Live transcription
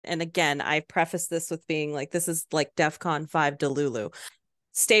and again, I preface this with being like, this is like DEFCON 5 Delulu.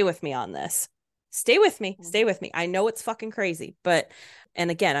 Stay with me on this. Stay with me. Stay with me. I know it's fucking crazy, but,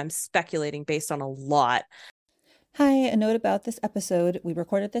 and again, I'm speculating based on a lot. Hi, a note about this episode. We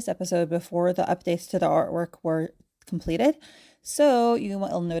recorded this episode before the updates to the artwork were completed. So you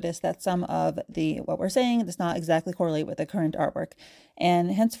will notice that some of what we're saying does not exactly correlate with the current artwork.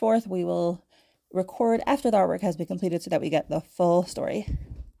 And henceforth, we will record after the artwork has been completed so that we get the full story.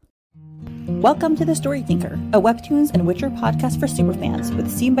 Welcome to The Story Thinker, a Webtoons and Witcher podcast for superfans with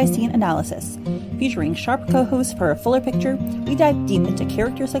scene-by-scene analysis. Featuring sharp co-hosts for a fuller picture, we dive deep into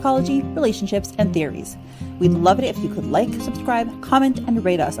character psychology, relationships, and theories. We'd love it if you could like, subscribe, comment, and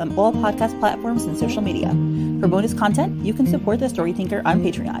rate us on all podcast platforms and social media. For bonus content, you can support The Story Thinker on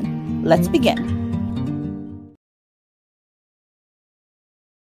Patreon. Let's begin.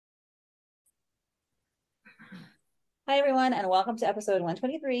 Hi, everyone, and welcome to episode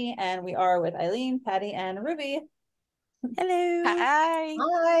 123. And we are with Aileen, Patty, and Ruby. Hello. Hi.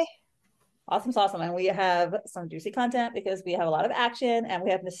 Hi. Awesome. And we have some juicy content because we have a lot of action and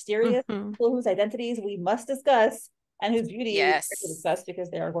we have mysterious people whose identities we must discuss and whose beauty we have to discuss because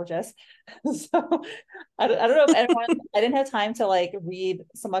they are gorgeous. So I don't know if anyone, I didn't have time to like read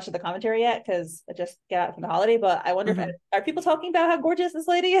so much of the commentary yet because I just got out from the holiday, but I wonder if are people talking about how gorgeous this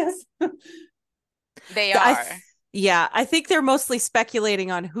lady is? They are. Yeah, I think they're mostly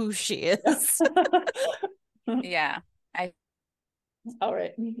speculating on who she is. Yeah. All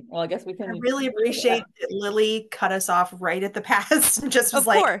right. Well, I guess we can. I really appreciate that Lily cut us off right at the pass and just was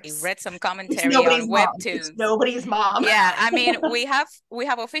like, we read some commentary on Webtoons. Nobody's mom. Yeah, I mean, we have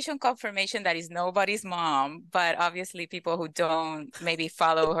official confirmation that is nobody's mom, but obviously people who don't maybe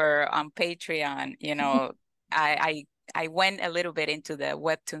follow her on Patreon, you know, I went a little bit into the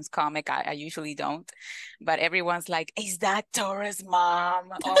Webtoons comic. I usually don't, but everyone's like, is that Tora's mom?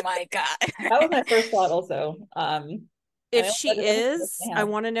 Oh my God. That was my first thought also. If she is, I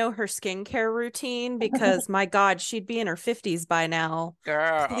want to know her skincare routine because my God, she'd be in her 50s by now.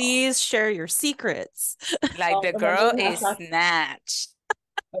 Girl. Please share your secrets. Like the girl is snatched.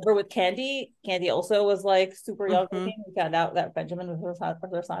 Over with Candy. Candy also was like super young looking. We found out that Benjamin was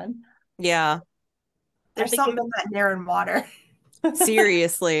her son. Yeah. There's something in that air and water.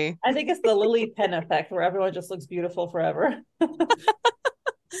 Seriously. I think it's the Lily Penn effect where everyone just looks beautiful forever.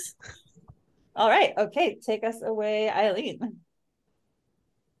 All right. Okay. Take us away, Aileen.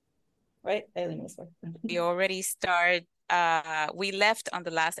 Right? Aileen was there. We already we left on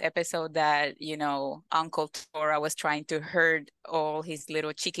the last episode that, you know, Uncle Tora was trying to herd all his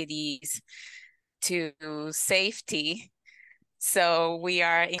little chickadees to safety. So we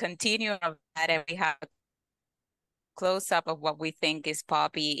are in continuum of that, and we have a close-up of what we think is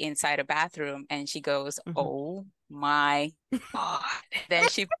Poppy inside a bathroom, and she goes, oh my God. Then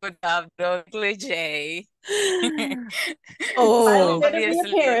she put up the negligee.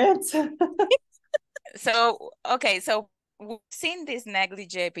 Obviously. So we've seen this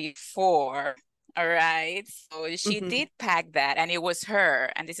negligee before, all right? So she did pack that, and it was her,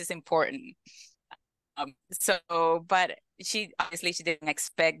 and this is important. But she didn't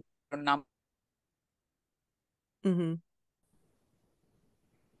expect the number.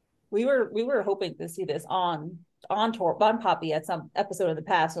 We were hoping to see this on Poppy at some episode of the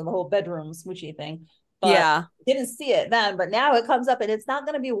past on the whole bedroom smoochy thing. But yeah, didn't see it then, but now it comes up and it's not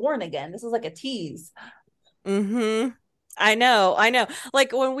going to be worn again. This is like a tease. I know.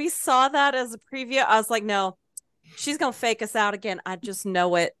 Like when we saw that as a preview, I was like, no, she's gonna fake us out again. I just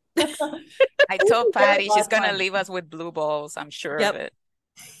know it. I told Patty she's gonna leave us with blue balls. I'm sure of it.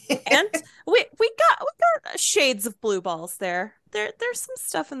 And we got shades of blue balls there. There's some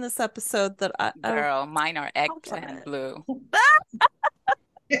stuff in this episode that girl, mine are eggplant blue.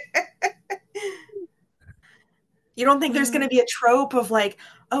 You don't think there's going to be a trope of like,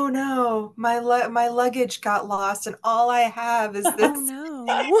 oh no, my luggage got lost and all I have is this. Oh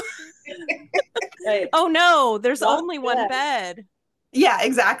no. Right. Oh no, there's only one bed. Yeah,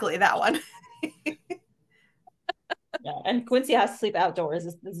 exactly, that one. Yeah, and Quincy has to sleep outdoors.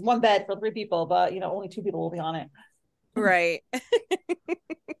 There's one bed for 3 people, but you know, only 2 people will be on it. Right.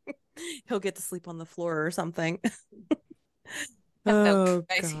 He'll get to sleep on the floor or something. Oh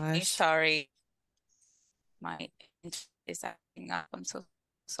gosh. Sorry. My internet is acting up. I'm so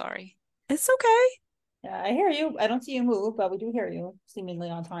sorry. It's okay. Yeah, I hear you. I don't see you move, but we do hear you seemingly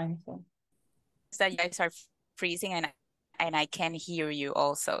on time. So that you guys are freezing and I can hear you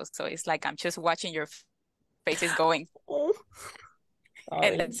also. So it's like I'm just watching your faces going.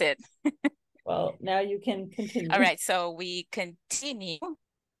 And that's it. Well, now you can continue. All right, so we continue.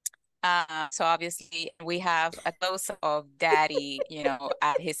 So obviously we have a close of daddy,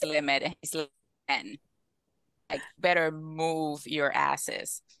 at his limit, and he's like, better move your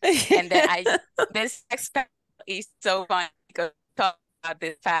asses. And then this next panel is so funny because we talk about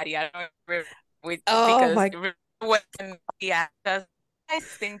this fatty. I don't remember Oh because my. when I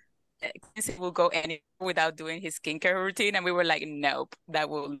think Quincy will go anywhere without doing his skincare routine, and we were like, nope, that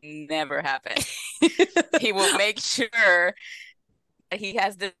will never happen. He will make sure that he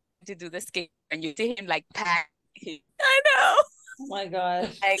has to do the skincare, and you see him like pack. I know. Oh my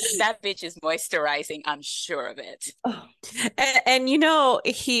gosh. Like, that bitch is moisturizing, I'm sure of it. Oh. And he's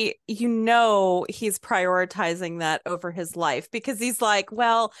prioritizing that over his life, because he's like,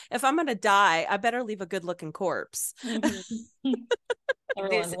 well, if I'm gonna die, I better leave a good looking corpse.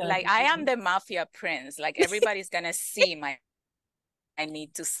 Like, I am the mafia prince. Like, everybody's gonna see I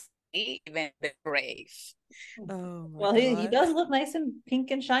need to see even the grave. Oh my Well, God. he does look nice and pink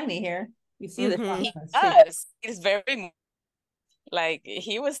and shiny here. You see the He does. He's very, like,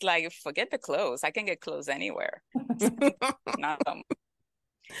 he was like, forget the clothes. I can get clothes anywhere. Not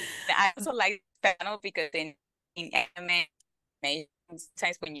I also like panel because in anime,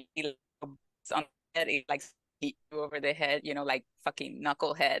 sometimes when you see on head, it like hit you over the head, like fucking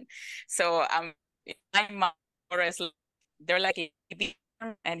knucklehead. So I'm more or less, they're like,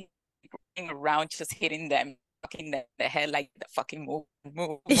 and around just hitting them, fucking the head, like, the fucking move,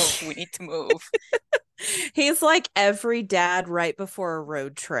 we need to move. He's like every dad right before a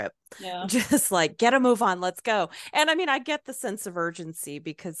road trip. Yeah. Just like, get a move on, let's go. And I mean, I get the sense of urgency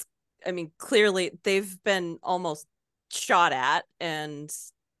because, I mean, clearly they've been almost shot at, and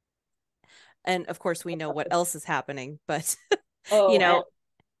of course we know what else is happening, but Oh, you know,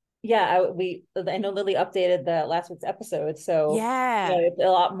 I know Lily updated the last week's episode, so yeah, it's a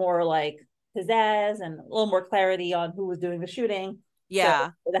lot more like pizzazz and a little more clarity on who was doing the shooting. yeah.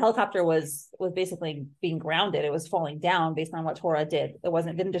 So the helicopter was basically being grounded. It was falling down based on what Tora did.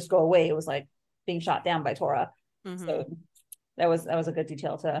 Didn't just go away. It was like being shot down by Tora. Mm-hmm. So that was a good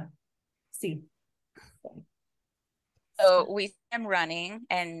detail to see. So we am running,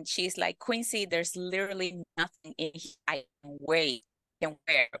 and she's like, Quincy, there's literally nothing in here I can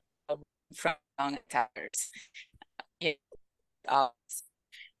wear from long tires. How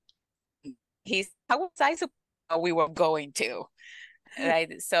was I supposed to know we were going to?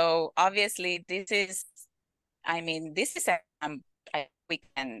 Right. So obviously this is we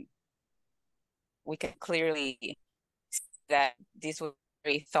can clearly see that this was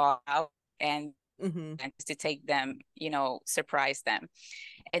very thought out, and to take them, surprise them.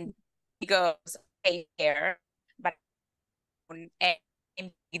 And he goes, hey, here, but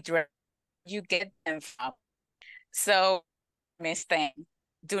you get them from. So, Miss Thing,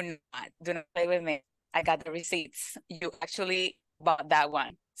 do not play with me. I got the receipts. You actually bought that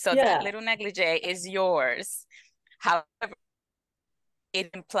one. So that little negligee is yours. However, it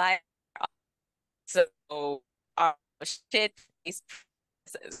implies, so our shit is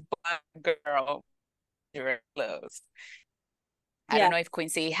girl clothes. I don't know if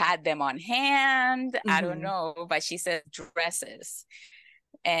Quincy had them on hand. I don't know, but she said dresses.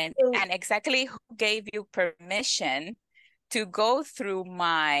 And exactly who gave you permission to go through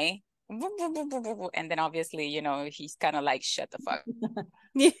my, and then obviously, he's kind of like, shut the fuck.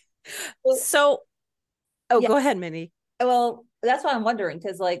 So, go ahead, Minnie. Well, that's what I'm wondering,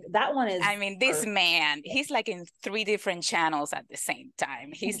 because like that one is, I mean, this man, he's like in 3 different channels at the same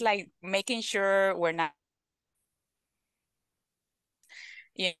time. He's like making sure we're not,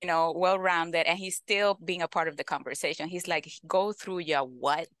 well-rounded, and he's still being a part of the conversation. He's like, go through your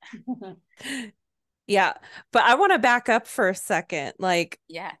what? Yeah, but I want to back up for a second. Like,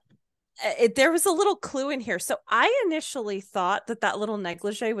 yeah, there was a little clue in here. So I initially thought that little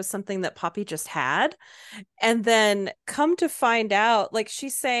negligee was something that Poppy just had. And then come to find out, like,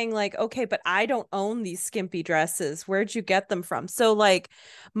 she's saying like, okay, but I don't own these skimpy dresses. Where'd you get them from? So like,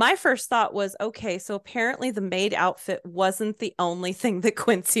 my first thought was, okay, so apparently the maid outfit wasn't the only thing that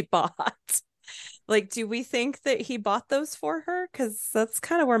Quincy bought. Like, do we think that he bought those for her? Because that's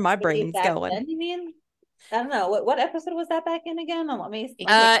kind of where my brain's going. Then, you mean? I don't know. What episode was that back in again? Let me.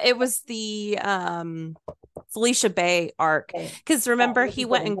 It was the Felicia Bay arc. Because remember, he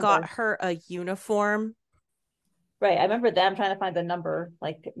went and got her a uniform. Right. I remember that. I'm trying to find the number,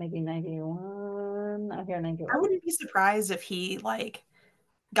 like maybe 91. I hear 91. I wouldn't be surprised if he like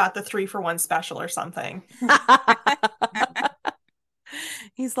got the 3-for-1 special or something.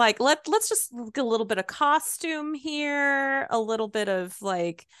 He's like, let's just look a little bit of costume here, a little bit of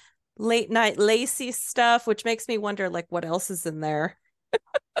like late night lacy stuff, which makes me wonder like what else is in there.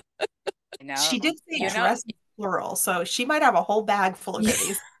 She did say dress plural, so she might have a whole bag full of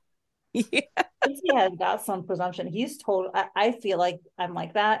goodies. Yeah. He has got some presumption. He's told, I feel like I'm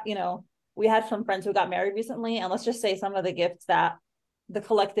like that. You know, we had some friends who got married recently, and let's just say some of the gifts that the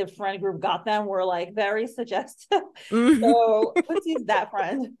collective friend group got them were like very suggestive. So Quincy's that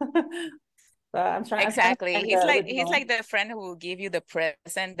friend. But I'm trying to Exactly. find the He's original. like the friend who will give you the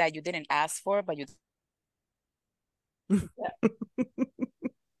present that you didn't ask for, but you Yeah.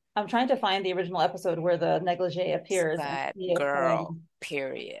 I'm trying to find the original episode where the negligee appears and that see if girl,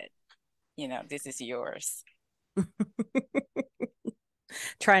 period. You know, this is yours.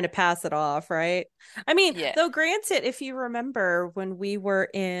 Trying to pass it off, right? I mean, Yeah. though granted, if you remember when we were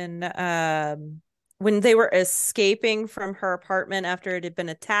in when they were escaping from her apartment after it had been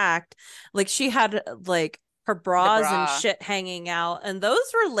attacked, like she had like her The bras and bra. shit hanging out, and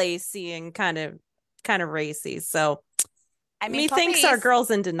those were lacy and kind of racy. So I mean, methinks our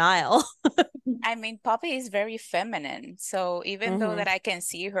girl's in denial. Poppy is very feminine. So even though Mm-hmm. that I can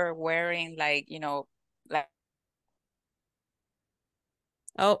see her wearing like, like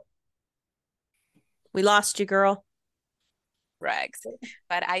Oh, we lost you, girl. rags,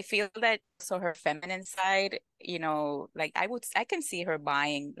 but I feel that so her feminine side, like I can see her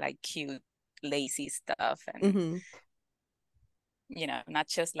buying like cute, lacy stuff and, Mm-hmm. not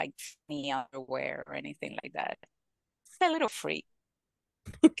just like me underwear or anything like that. She's a little freak,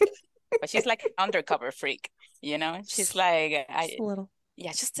 but she's like an undercover freak, She's like, Just a little.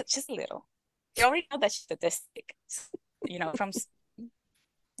 yeah, just a little. You already know that she's statistic, from,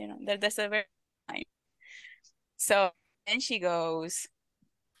 there's a very, so then she goes,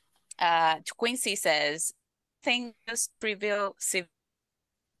 Quincy says, thing just trivial,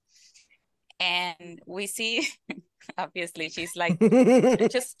 and we see, obviously, she's like,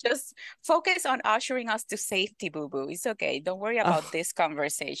 just focus on ushering us to safety, boo boo. It's okay. Don't worry about Oh, this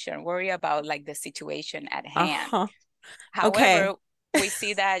conversation. Worry about like the situation at hand. uh-huh. Okay. However, we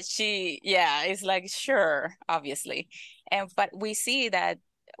see that yeah, it's like, sure, obviously. But we see that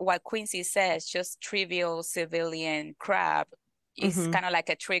what Quincy says, just trivial civilian crap, is Mm-hmm. kind of like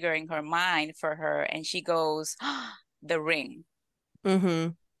a trigger in her mind for her. And she goes, the ring.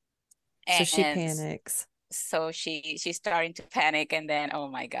 Mm-hmm. So she And panics. so she's starting to panic, and then, oh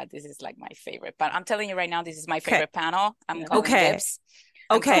my God, this is like my favorite. But I'm telling you right now, this is my Okay. favorite panel. I'm Yeah. calling Okay. dibs.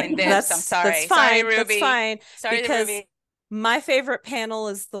 I'm Okay. calling dibs. I'm That's sorry. Sorry, fine. That's Ruby. fine. Sorry, Because Ruby. my favorite panel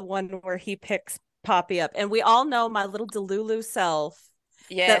is the one where he picks Poppy up. And we all know my little Delulu self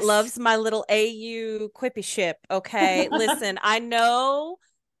that Yes. loves my little AU quippy ship. Okay. Listen, I know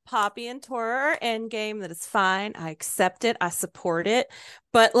Poppy and Tora are endgame. That is fine. I accept it. I support it.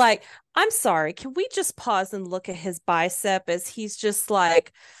 But like, I'm sorry. Can we just pause and look at his bicep as he's just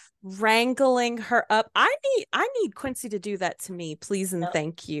like wrangling her up? I need Quincy to do that to me, please and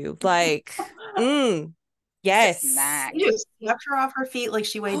thank you. Like, It's a yes. snack. You just swept her off her feet like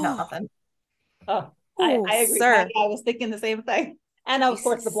she weighed nothing. Oh, Oh, I agree. I sir. was thinking the same thing. And of It's a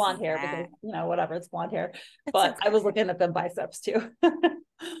course the blonde hair because, snack. whatever, it's blonde hair. It's But I okay. was looking at the biceps too.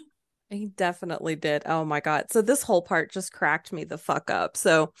 He definitely did. Oh my God. So this whole part just cracked me the fuck up.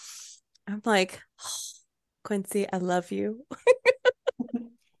 So I'm like, oh, Quincy, I love you.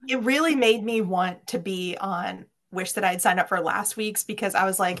 It really made me want to be on Wish that I'd signed up for last week's because I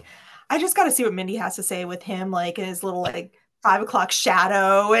was like, I just got to see what Mindy has to say with him, like in his little like 5 o'clock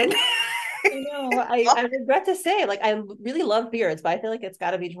shadow and I regret to say, like, I really love beards, but I feel like it's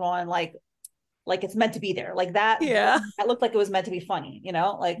got to be drawn like it's meant to be there. Like Yeah. that looked like it was meant to be funny,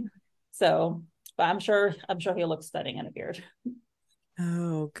 like so. But I'm sure he'll look stunning in a beard.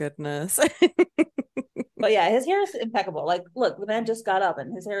 Oh, goodness. But yeah, his hair is impeccable. Like, look, the man just got up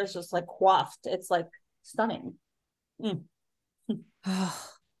and his hair is just like coiffed. It's like stunning. Mm. Oh,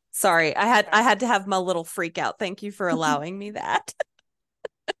 sorry. I had to have my little freak out. Thank you for allowing me that.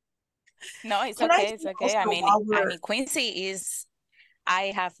 No, it's can I okay. It's say okay. also while I we're mean, Quincy is,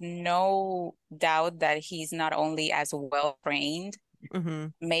 I have no doubt that he's not only as well trained, Mm-hmm.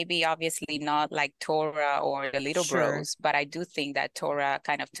 maybe obviously not like Tora or the little Sure. bros, but I do think that Tora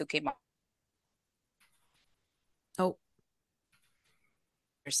kind of took him Oh,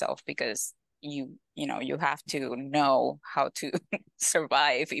 yourself, because you have to know how to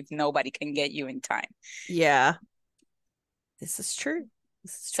survive if nobody can get you in time. yeah. This is true.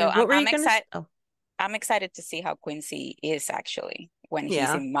 This is So true. I'm What were I'm you gonna excited. Oh, I'm excited to see how Quincy is actually when he's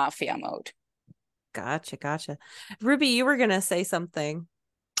yeah. in mafia mode. Gotcha. Ruby, you were gonna say something.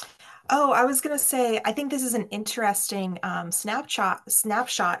 Oh, I was gonna say, I think this is an interesting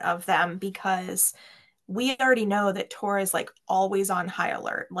snapshot of them because we already know that Tora is like always on high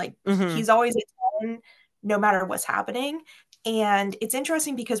alert. Like Mm-hmm. he's always at 10, no matter what's happening. And it's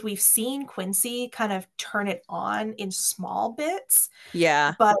interesting because we've seen Quincy kind of turn it on in small bits,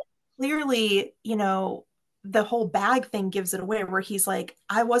 Yeah. but clearly, the whole bag thing gives it away, where he's like,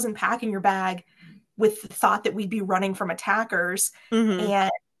 I wasn't packing your bag with the thought that we'd be running from attackers. Mm-hmm.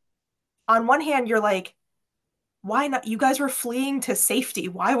 And on one hand, you're like, why not? You guys were fleeing to safety.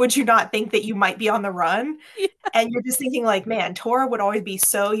 Why would you not think that you might be on the run? Yeah. And you're just thinking like, man, Tora would always be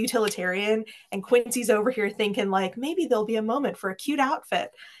so utilitarian, and Quincy's over here thinking like, maybe there'll be a moment for a cute outfit.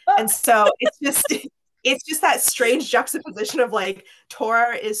 And so it's just that strange juxtaposition of like,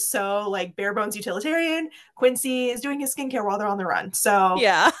 Tora is so like bare bones utilitarian, Quincy is doing his skincare while they're on the run. So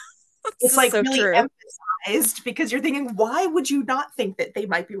Yeah. it's like so really true. emphasized, because you're thinking, why would you not think that they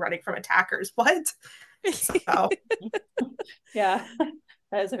might be running from attackers? What? So Yeah,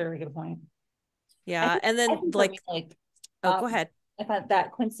 that is a very good point. Yeah. And I then think like, me, like, go ahead. I find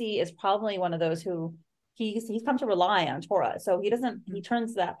that Quincy is probably one of those who he's come to rely on Tora. So he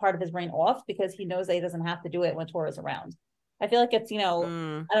turns that part of his brain off because he knows that he doesn't have to do it when Tora's around. I feel like it's, I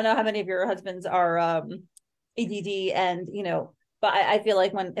don't know how many of your husbands are ADD, and but I feel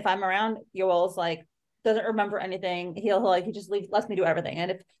like if I'm around, Yoel's like doesn't remember anything. He'll like he just lets me do everything. And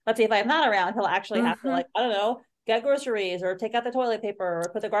if let's say if I'm not around, he'll actually have to like, I don't know, get groceries or take out the toilet paper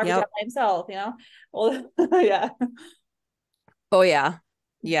or put the garbage out by himself, Well, yeah. Oh yeah.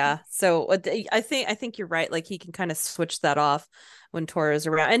 Yeah. So I think you're right. Like he can kind of switch that off when Tora's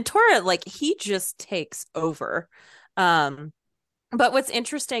around. And Tora, like, he just takes over. But what's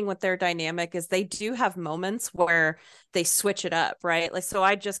interesting with their dynamic is they do have moments where they switch it up, right? Like, so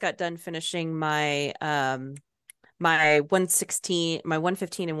I just got done finishing my 115 and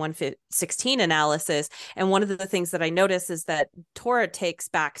 116 analysis, and one of the things that I noticed is that Tora takes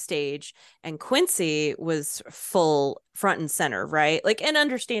backstage and Quincy was full front and center, right? Like, and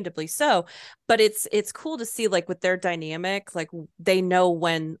understandably so, but it's cool to see, like, with their dynamic, like they know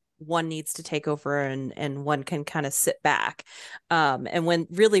when one needs to take over and one can kind of sit back, and when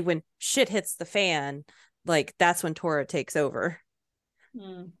shit hits the fan, like that's when Tora takes over.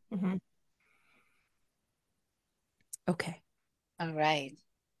 Mm-hmm. Okay. All right.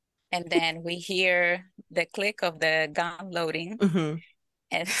 And then we hear the click of the gun loading. Mm-hmm.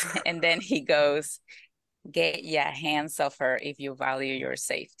 And then he goes, get your hands off her if you value your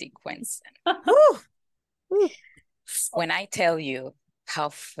safety, Quincy. When I tell you how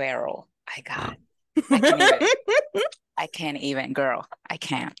feral I got, I can't even, girl. I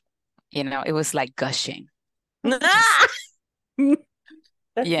can't. It was like gushing.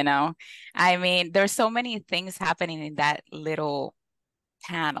 I mean, there's so many things happening in that little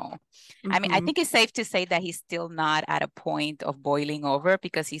panel. I mean, I think it's safe to say that he's still not at a point of boiling over,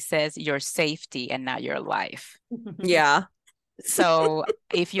 because he says your safety and not your life. Yeah. So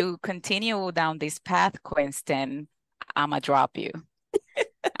if you continue down this path, Quinston, I'ma drop you.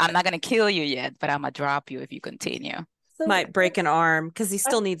 I'm not gonna kill you yet, but I'ma drop you if you continue. Might break an arm because he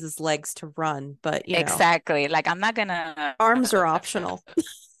still needs his legs to run, but exactly. Like, I'm not gonna. Arms are optional.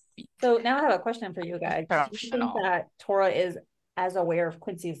 So now I have a question for you guys. Do you think that Tora is as aware of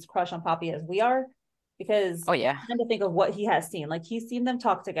Quincy's crush on Poppy as we are? Because I'm trying to think of what he has seen. Like, he's seen them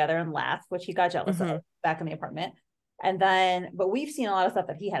talk together and laugh, which he got jealous of back in the apartment. And then, but we've seen a lot of stuff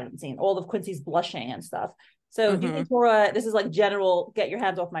that he hasn't seen, all of Quincy's blushing and stuff. So do you think Tora, this is like general, get your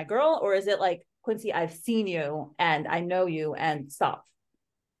hands off my girl, or is it like, Quincy, I've seen you and I know you, and stop?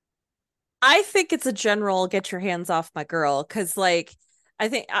 I think it's a general get your hands off my girl, because like I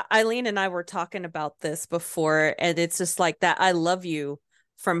think Aileen and I were talking about this before, and it's just like that I love you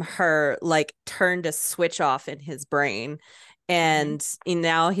from her like turned a switch off in his brain, and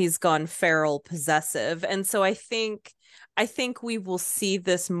now he's gone feral possessive. And so I think we will see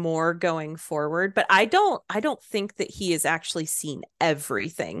this more going forward, but I don't think that he has actually seen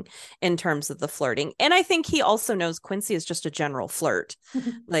everything in terms of the flirting. And I think he also knows Quincy is just a general flirt.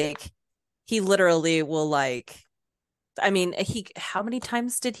 Like, he literally will, like, I mean, how many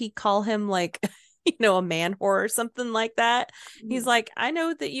times did he call him like, a man whore or something like that? He's like, I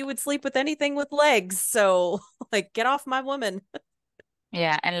know that you would sleep with anything with legs, so like, get off my woman.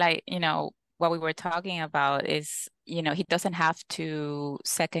 Yeah, and like, what we were talking about is, he doesn't have to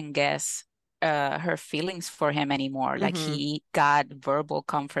second guess her feelings for him anymore. Like, he got verbal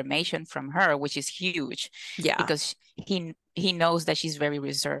confirmation from her, which is huge. Yeah. Because he knows that she's very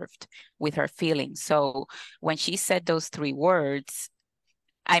reserved with her feelings. So when she said those 3 words,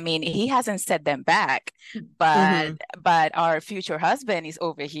 I mean, he hasn't said them back, but our future husband is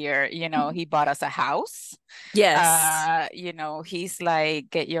over here. He bought us a house. Yes. He's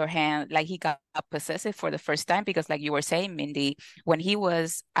like, get your hand, like, he got possessive for the first time, because like you were saying, Mindy, when he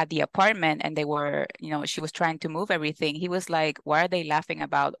was at the apartment and they were, she was trying to move everything, he was like, why are they laughing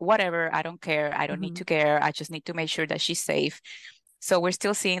about? Whatever, I don't care. I don't need to care. I just need to make sure that she's safe. So we're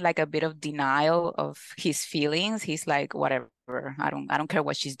still seeing like a bit of denial of his feelings. He's like, whatever, I don't care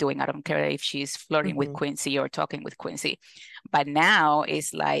what she's doing. I don't care if she's flirting with Quincy or talking with Quincy. But now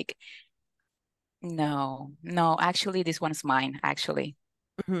it's like, no, actually, this one's mine, actually.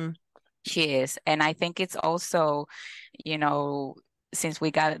 She is. And I think it's also, you know, since we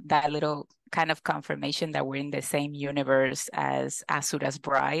got that little kind of confirmation that we're in the same universe as Asura's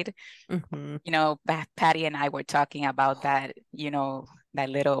bride, you know, Patty and I were talking about that, you know, that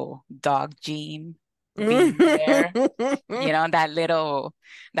little dog gene being there, you know, that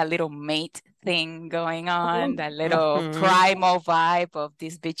little mate thing going on, that little primal vibe of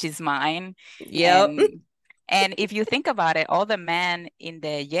this bitch is mine. Yep. And if you think about it, all the men in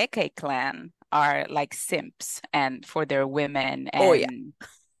the Yeke clan are like simps and for their women and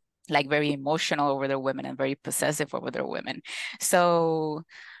like very emotional over their women and very possessive over their women. So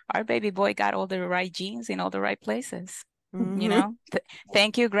our baby boy got all the right genes in all the right places. You know,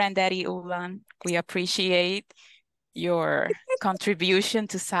 thank you, Granddaddy Ulan. We appreciate your contribution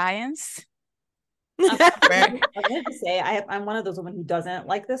to science. I wanted to say I'm one of those women who doesn't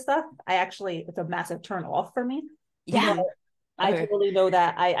like this stuff. It's a massive turn off for me. Yeah. I totally know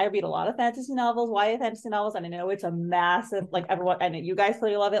that. I read a lot of fantasy novels, YA fantasy novels, and I know it's a massive, like everyone, I know you guys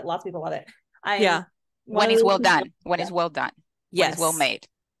clearly love it. Lots of people love it. When it's well done. When it's well done. Yes. When it's well made.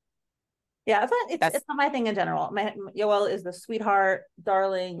 Yeah, it's not my thing in general. Yoel is the sweetheart,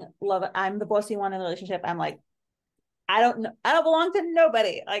 darling, love it. I'm the bossy one in the relationship. I'm like, I don't belong to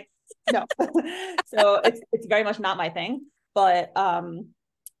nobody. Like, no. So it's very much not my thing. But I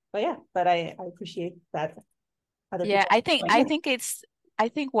appreciate that. I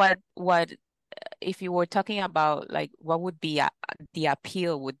think what if you were talking about like what would be the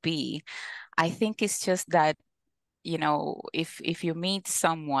appeal would be, I think it's just that, you know, if you meet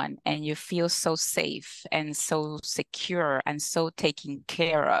someone and you feel so safe and so secure and so taken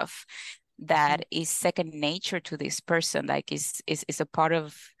care of, that is second nature to this person, like is a part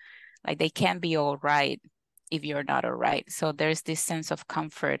of, like they can be all right if you're not all right. So there's this sense of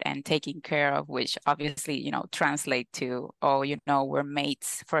comfort and taking care of, which obviously, you know, translate to, oh, you know, we're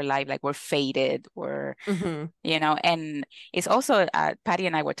mates for life, like we're fated, we're, you know, and it's also, Patty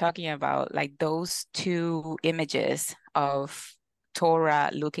and I were talking about like those two images of Torah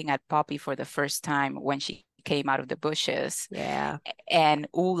looking at Poppy for the first time when she came out of the bushes. Yeah. And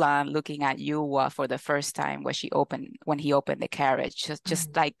Ulan looking at Yuwa for the first time when he opened the carriage.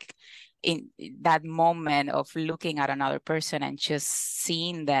 Just like in that moment of looking at another person and just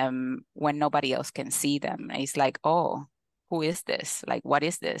seeing them when nobody else can see them. It's like, oh, who is this? Like, what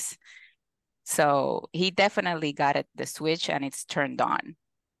is this? So he definitely got it, the switch, and it's turned on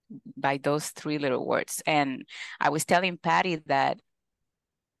by those three little words. And I was telling Patty that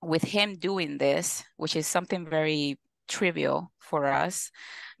with him doing this, which is something very trivial for us,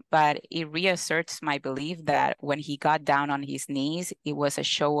 but it reasserts my belief that when he got down on his knees, it was a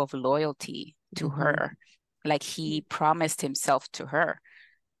show of loyalty to her. Like he promised himself to her,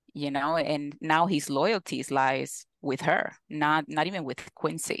 you know, and now his loyalty lies with her, not even with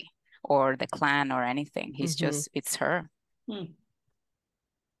Quincy or the clan or anything. He's just, it's her.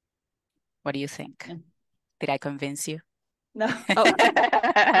 What do you think? Did I convince you? No.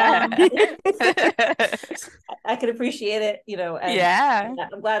 I could appreciate it, you know. And yeah.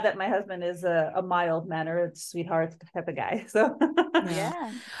 I'm glad that my husband is a mild-mannered, sweetheart type of guy. So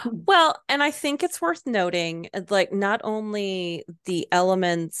yeah. Well, and I think it's worth noting, like, not only the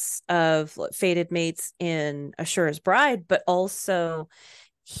elements of fated mates in Ashura's Bride, but also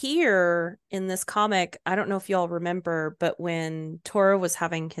here in this comic, I don't know if y'all remember, but when Tora was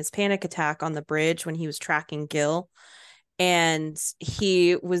having his panic attack on the bridge when he was tracking Gil, and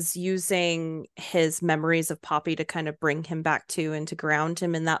he was using his memories of Poppy to kind of bring him back to and to ground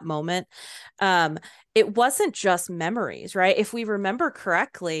him in that moment. It wasn't just memories, right? If we remember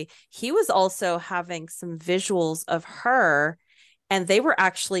correctly, he was also having some visuals of her, and they were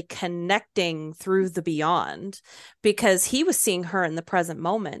actually connecting through the beyond because he was seeing her in the present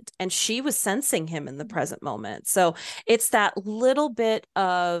moment and she was sensing him in the present moment. So it's that little bit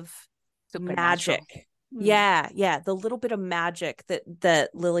of magic. Yeah, the little bit of magic that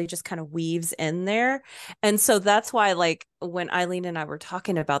Lily just kind of weaves in there. And so that's why, like, when Aileen and I were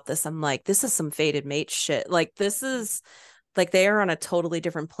talking about this, I'm like, this is some fated mate shit. Like, this is like they are on a totally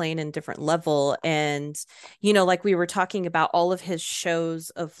different plane and different level. And, you know, like we were talking about all of his shows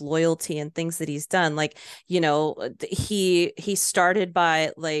of loyalty and things that he's done. Like, you know, he started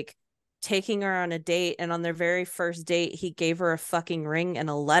by like taking her on a date, and on their very first date he gave her a fucking ring and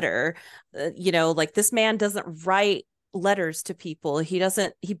a letter. You know, like, this man doesn't write letters to people. He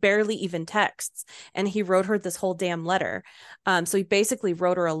barely even texts. And he wrote her this whole damn letter. So he basically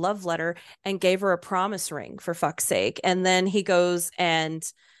wrote her a love letter and gave her a promise ring, for fuck's sake. And then he goes and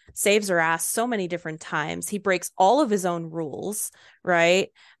saves her ass so many different times. He breaks all of his own rules, right?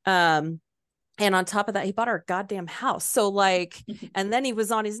 And on top of that, he bought her a goddamn house. So like, and then he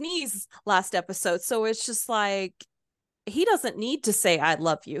was on his knees last episode. So it's just like, he doesn't need to say, I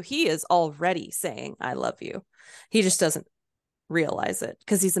love you. He is already saying, I love you. He just doesn't realize it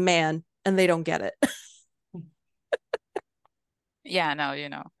because he's a man and they don't get it. Yeah, no,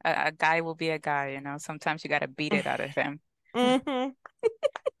 a guy will be a guy, sometimes you got to beat it out of him. Mm-hmm.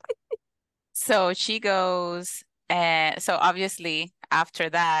 So she goes, and so obviously after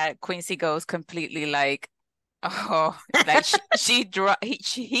that, Quincy goes completely like, oh, like he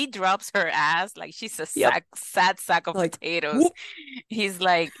drops her ass like she's a sad sack of like, potatoes. Whoop. He's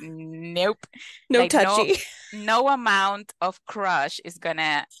like, nope, no like touchy. no amount of crush is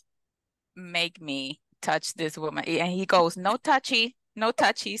gonna make me touch this woman. And he goes, no touchy,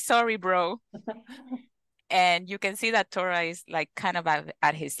 sorry, bro. And you can see that Tora is like kind of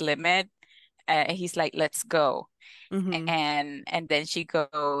at his limit. He's like, let's go. Mm-hmm. And then she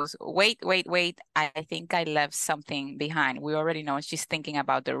goes, wait, I think I left something behind. We already know she's thinking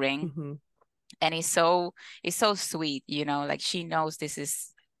about the ring. Mm-hmm. And it's so sweet, like she knows this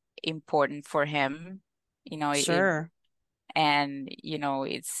is important for him, Sure. and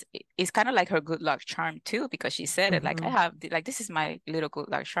it's kind of like her good luck charm too, because she said it like, I have, like, this is my little good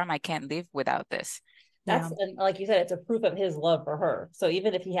luck charm, I can't live without this. That's and like you said, it's a proof of his love for her. So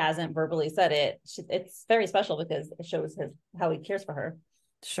even if he hasn't verbally said it, it's very special because it shows how he cares for her.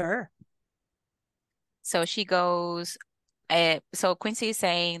 Sure. So she goes, so Quincy is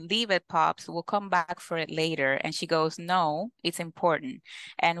saying, leave it, Pops, we'll come back for it later. And she goes, no, it's important.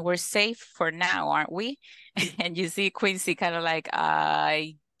 And we're safe for now, aren't we? And you see Quincy kind of like,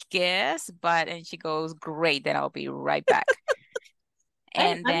 I guess, and she goes, great, then I'll be right back.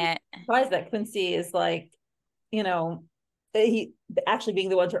 And then I'm surprised that Quincy is like, he actually being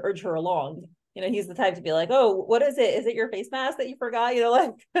the one to urge her along. He's the type to be like, oh, what is it? Is it your face mask that you forgot?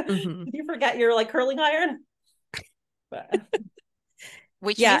 Like, you forgot your like curling iron?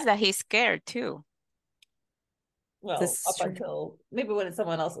 Which means that he's scared too. Well, up until maybe when it's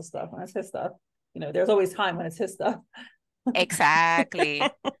someone else's stuff, when it's his stuff, there's always time when it's his stuff. Exactly.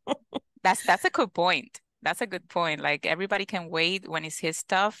 That's a good point. That's a good point. Like, everybody can wait when it's his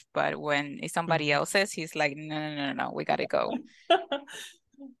stuff, but when it's somebody else's, he's like, no, we gotta go.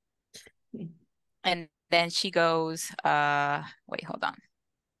 And then she goes, wait, hold on.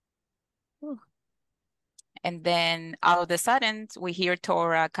 And then all of a sudden, we hear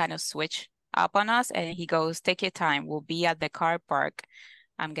Tora kind of switch up on us, and he goes, take your time. We'll be at the car park.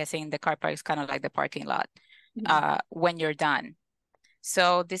 I'm guessing the car park is kind of like the parking lot, when you're done.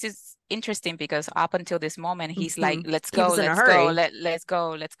 So this is interesting because up until this moment, he's like, let's go, let's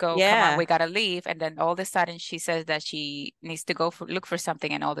go. Yeah. Come on, we gotta leave. And then all of a sudden she says that she needs to go look for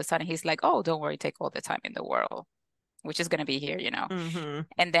something. And all of a sudden he's like, oh, don't worry, take all the time in the world, which is going to be here,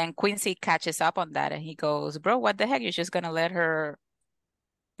 And then Quincy catches up on that and he goes, bro, what the heck? You're just going to let her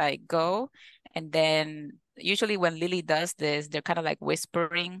like go? And then usually when Lily does this, they're kind of like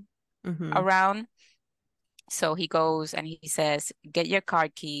whispering around. So he goes and he says, get your car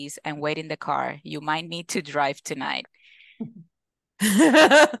keys and wait in the car. You might need to drive tonight.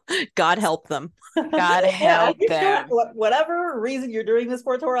 God help them. God help them. Sure? Whatever reason you're doing this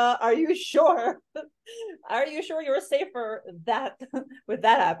for, Tora, are you sure? Are you sure you're safer with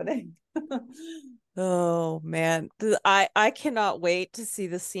that happening? Oh man, I cannot wait to see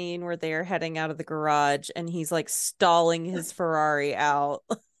the scene where they are heading out of the garage and he's like stalling his Ferrari out.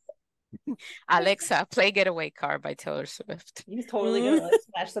 Alexa, play Getaway Car by Taylor Swift. He's totally gonna like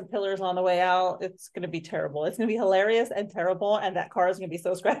smash some pillars on the way out. It's gonna be terrible. It's gonna be hilarious and terrible, and that car is gonna be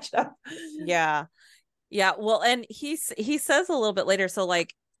so scratched up. Yeah. Well, and he says a little bit later. So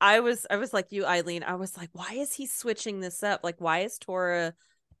like I was like you, Aileen. I was like, why is he switching this up? Like, why is Tora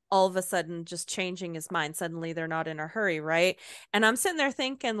all of a sudden just changing his mind? Suddenly they're not in a hurry, right? And I'm sitting there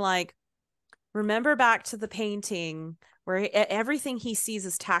thinking, like, remember back to the painting where everything he sees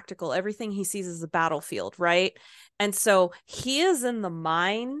is tactical, everything he sees is a battlefield, right? And so he is in the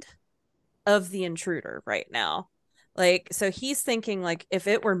mind of the intruder right now. Like, so he's thinking, like, if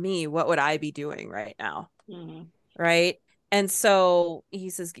it were me, what would I be doing right now? Right? And so he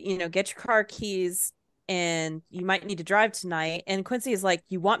says, get your car keys and you might need to drive tonight. And Quincy is like,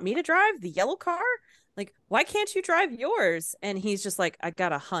 you want me to drive the yellow car? Like, why can't you drive yours? And he's just like, I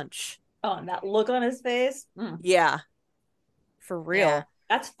got a hunch. Oh, and that look on his face. Yeah. For real. Yeah.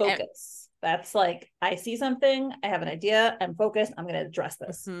 That's focus. That's like, I see something, I have an idea, I'm focused, I'm going to address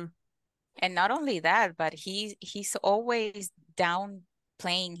this. Mm-hmm. And not only that, but he's always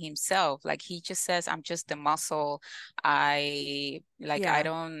downplaying himself. Like he just says, I'm just the muscle. I like Yeah. I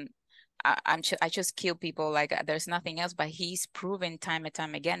don't I just kill people. Like there's nothing else. But he's proven time and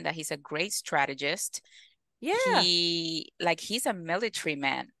time again that he's a great strategist. Yeah. He's a military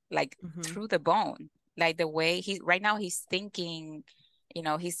man, like Mm-hmm. through the bone. Like the way right now he's thinking,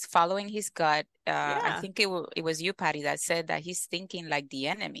 he's following his gut. I Yeah. think it was you, Patty, that said that he's thinking like the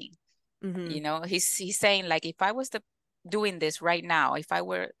enemy. Mm-hmm. He's saying like, if I was doing this right now, if I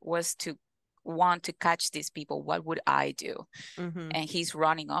was to want to catch these people, what would I do? Mm-hmm. And he's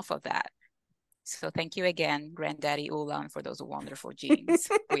running off of that. So thank you again, Granddaddy Ulan, for those wonderful genes.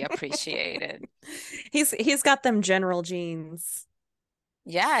 We appreciate it. He's got them general genes.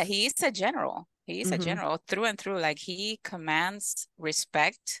 Yeah, he is a general. He is a Mm-hmm. general through and through. Like he commands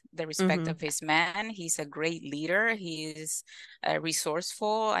respect, the respect Mm-hmm. of his men. He's a great leader. He's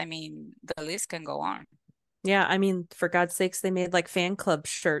resourceful. I mean, the list can go on. Yeah, I mean, for God's sakes, they made like fan club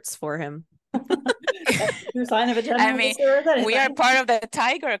shirts for him. That's your sign of a general. I mean, we are part of the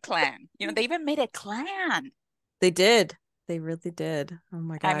Tiger Clan. They even made a clan. They did. They really did. Oh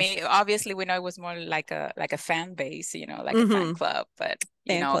my gosh. I mean, obviously we know it was more like a fan base, like a fan Mm-hmm. club, but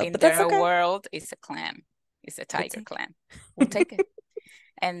Fan club, in but that's their okay. world, it's a clan. It's a Tiger Clan. We'll take it.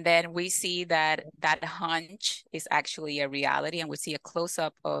 And then we see that hunch is actually a reality, and we see a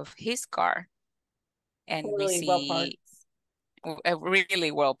close-up of his car. And we Really well parked. see a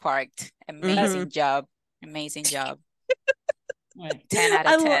really well parked. Mhm. Amazing job. Right. 10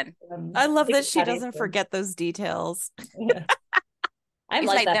 out of 10. I love that she Patty's doesn't good. forget those details. Yeah. I'm It's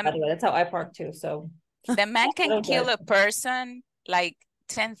like like that, them- by the way. That's how I park too. So The man can Okay. kill a person like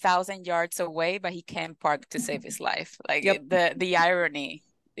 10,000 yards away, but he can't park to save his life. Like Yep. the irony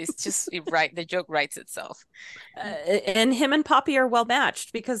is just right. The joke writes itself. And him and Poppy are well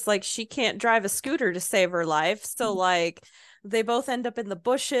matched because like she can't drive a scooter to save her life. So like they both end up in the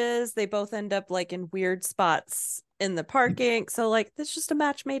bushes. They both end up like in weird spots in the parking. So like it's just a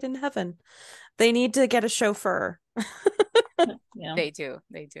match made in heaven. They need to get a chauffeur. yeah. They do.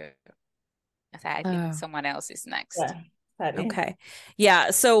 I think someone else is next. Yeah. Patty. Okay. Yeah.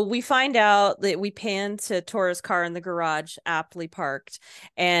 So we find out that we pan to Tora's car in the garage, aptly parked,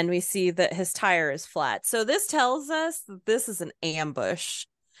 and we see that his tire is flat. So this tells us that this is an ambush,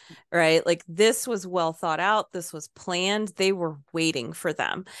 right? Like this was well thought out. This was planned. They were waiting for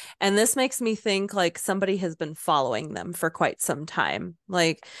them. And this makes me think like somebody has been following them for quite some time.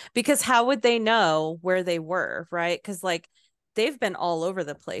 Like, because how would they know where they were, right? Because like, they've been all over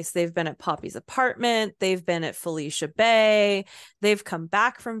the place. They've been at Poppy's apartment. They've been at Felicia Bay. They've come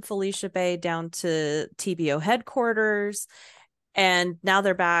back from Felicia Bay down to TBO headquarters. And now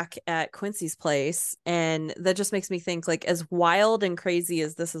they're back at Quincy's place. And that just makes me think like, as wild and crazy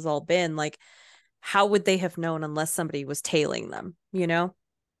as this has all been, like, how would they have known unless somebody was tailing them, you know?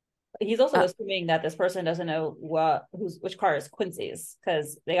 He's also assuming that this person doesn't know which car is Quincy's,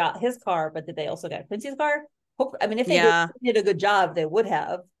 because they got his car, but did they also get Quincy's car? I mean, if they did a good job, they would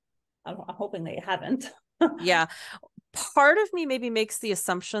have. I'm hoping they haven't. Yeah. Part of me maybe makes the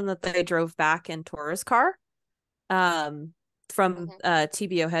assumption that they drove back in Tora's car from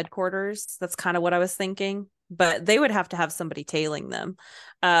TBO headquarters. That's kind of what I was thinking. But they would have to have somebody tailing them,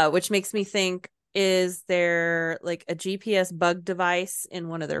 which makes me think, is there like a GPS bug device in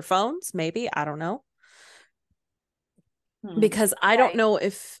one of their phones? Maybe. I don't know. Because I don't know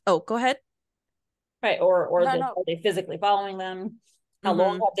if... Oh, go ahead. Right. Or are they physically following them? How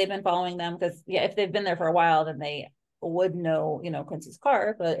long have they been following them? Because yeah, if they've been there for a while, then they would know, Quincy's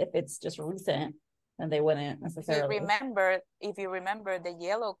car. But if it's just recent, then they wouldn't necessarily. If you remember the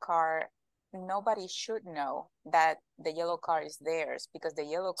yellow car, nobody should know that the yellow car is theirs, because the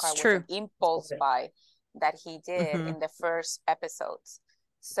yellow car was an impulse buy that he did in the first episodes.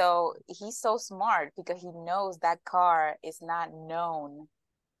 So he's so smart because he knows that car is not known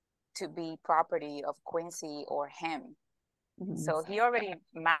to be property of Quincy or him. So he already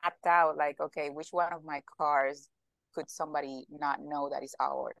mapped out like, okay, which one of my cars could somebody not know that is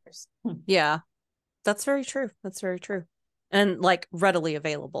ours? Yeah, that's very true. That's very true. And like readily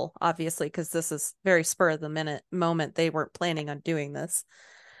available, obviously, because this is very spur of the minute moment. They weren't planning on doing this.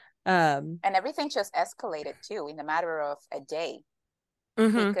 And everything just escalated too in a matter of a day.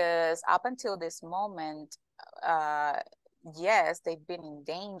 Because up until this moment, yes, they've been in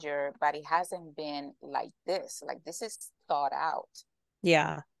danger, but it hasn't been like this. Like this is thought out.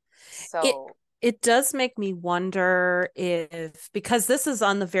 Yeah. So it does make me wonder if, because this is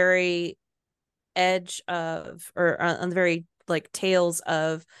on the very edge of, or on the very like tales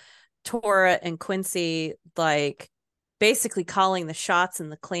of Tora and Quincy like basically calling the shots in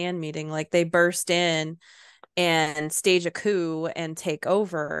the clan meeting. Like they burst in and stage a coup and take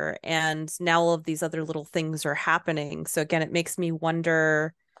over, and now all of these other little things are happening. So again, it makes me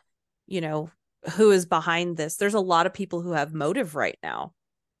wonder, you know, who is behind this. There's a lot of people who have motive right now.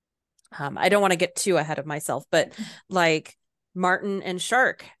 I don't want to get too ahead of myself, but like Martin and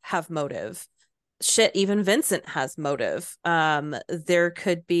Shark have motive. Shit, even Vincent has motive. There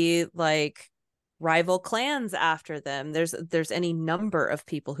could be like rival clans after them. There's any number of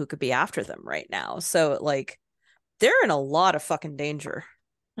people who could be after them right now. So like they're in a lot of fucking danger.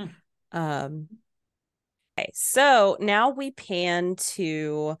 Okay, so now we pan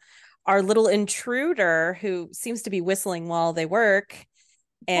to our little intruder who seems to be whistling while they work.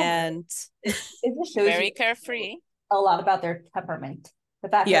 And it just shows very you carefree. a lot about their temperament. The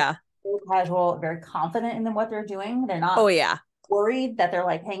fact yeah, that they're casual, very confident in what they're doing. They're not oh yeah, worried that they're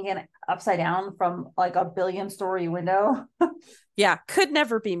like hanging upside down from like a 1 billion-story window. yeah, could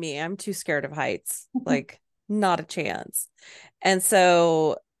never be me. I'm too scared of heights. Like not a chance. And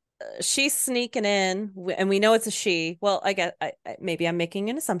so she's sneaking in, and we know it's a she. Well, I guess maybe I'm making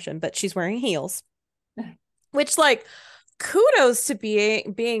an assumption, but she's wearing heels, which like kudos to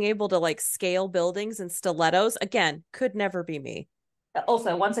being able to like scale buildings and stilettos. Again, could never be me.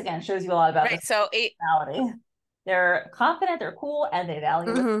 Also, once again, shows you a lot about Right. So personality. They're confident, they're cool, and they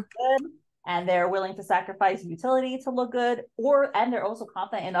value good, and they're willing to sacrifice utility to look good, and they're also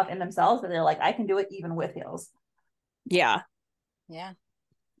confident enough in themselves that they're like, I can do it even with heels. Yeah. Yeah.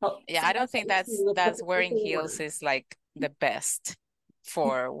 Well, yeah, I don't think that's wearing heels is like the best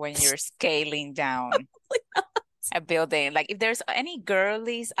for when you're scaling down a building. Like if there's any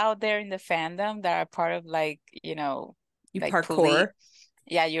girlies out there in the fandom that are part of like, you know, you like parkour.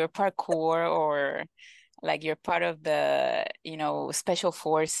 Yeah, you're parkour, or like you're part of the, you know, special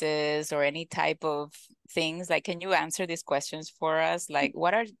forces or any type of things. Like, can you answer these questions for us? Like,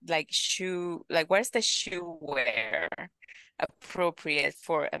 what are like where's the shoe wear appropriate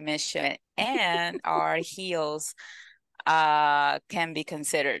for a mission, and are heels can be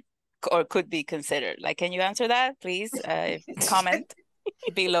considered or could be considered? Like, can you answer that, please? Comment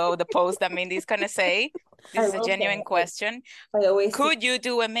below the post that Mindy's gonna say. This is a genuine question. Could you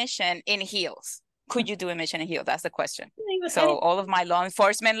do a mission in heels? Could you do a mission in heels? That's the question. So all of my law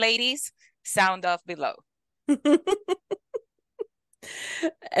enforcement ladies, sound off below.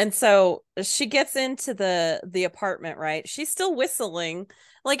 And so she gets into the apartment, right? She's still whistling,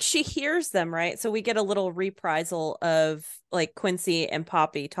 like she hears them, right? So we get a little reprisal of like Quincy and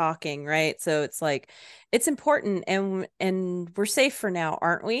Poppy talking, right? So it's like it's important, and we're safe for now,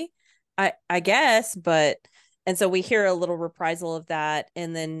 aren't we? I guess, but and so we hear a little reprisal of that,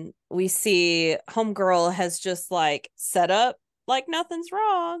 and then we see Homegirl has just like set up like nothing's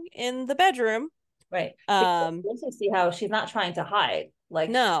wrong in the bedroom. Right. You also see how she's not trying to hide. Like,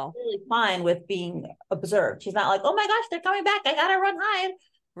 no, she's really fine with being observed. She's not like, oh my gosh, they're coming back, I gotta run hide.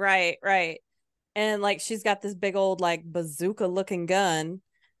 Right. And like she's got this big old like bazooka looking gun.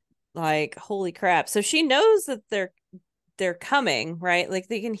 Like, holy crap. So she knows that they're coming, right? Like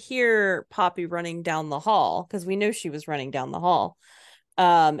they can hear Poppy running down the hall, because we know she was running down the hall.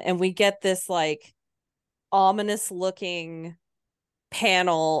 And we get this like ominous looking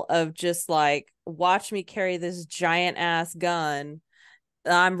panel of just like, watch me carry this giant ass gun,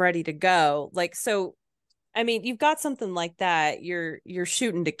 I'm ready to go. Like, so I mean, you've got something like that, you're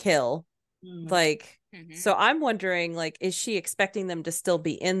shooting to kill. Like, so I'm wondering, like, is she expecting them to still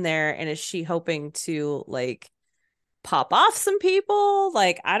be in there, and is she hoping to like pop off some people?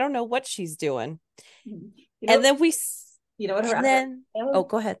 Like, I don't know what she's doing. And then what her outfit oh,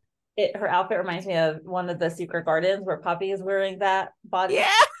 go ahead. Her outfit reminds me of one of the Secret Gardens where Poppy is wearing that body. Yeah.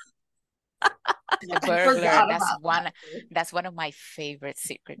 The burglar. That's one of my favorite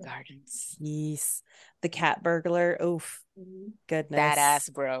Secret Gardens. Yes. The cat burglar. Oof. Goodness.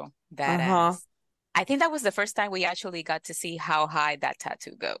 Badass, bro. Badass. I think that was the first time we actually got to see how high that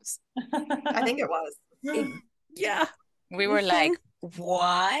tattoo goes. I think it was. Yeah. We were like,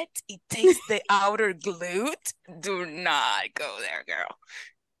 what? It takes the outer glute? Do not go there, girl.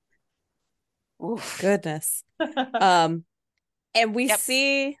 Oof. Goodness. And we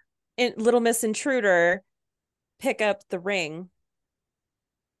see Little Miss Intruder pick up the ring,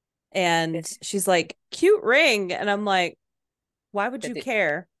 and she's like, cute ring. And I'm like, why would you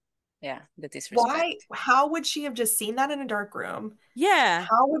care? Yeah, the disrespect. Why? How would she have just seen that in a dark room? Yeah.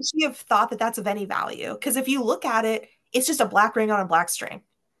 How would she have thought that that's of any value? Because if you look at it, it's just a black ring on a black string.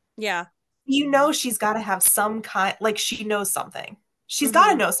 Yeah. You know she's got to have some kind, like she knows something. She's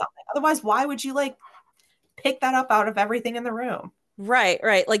got to know something. Otherwise, why would you like pick that up out of everything in the room. Right,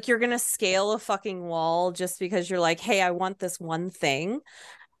 right. Like you're gonna scale a fucking wall just because you're like, hey, I want this one thing.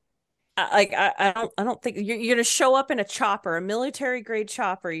 I don't think you're gonna show up in a chopper, a military grade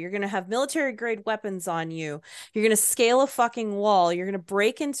chopper. You're gonna have military grade weapons on you. You're gonna scale a fucking wall. You're gonna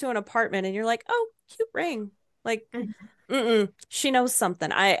break into an apartment, and you're like, oh, cute ring. Like, she knows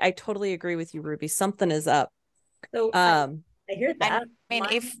something. I totally agree with you, Ruby. Something is up. So I hear that. I mean,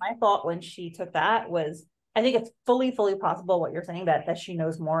 My thought when she took that was, I think it's fully possible what you're saying, that she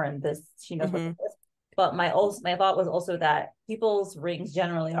knows more and this she knows what this is. But my thought was also that people's rings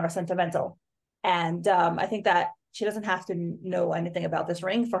generally are sentimental, and I think that she doesn't have to know anything about this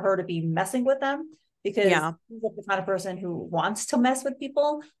ring for her to be messing with them, because she's the kind of person who wants to mess with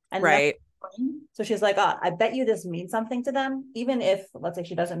people, and right. So she's like, oh, I bet you this means something to them, even if, let's say,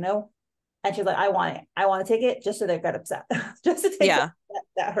 she doesn't know. And she's like, I want it. I want to take it just so they get upset. Just to take it.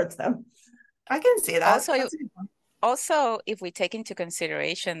 That hurts them. I can see that. Also, if we take into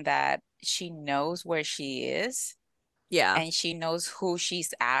consideration that she knows where she is, and she knows who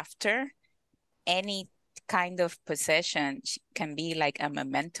she's after, any kind of possession can be like a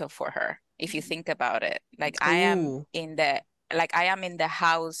memento for her. If you think about it, like I am in the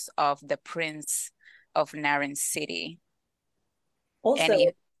house of the Prince of Naren City.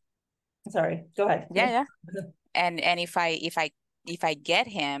 Also, sorry, go ahead. Yeah. And if I get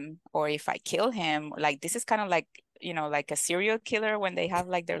him, or if I kill him, like this is kind of like, like a serial killer when they have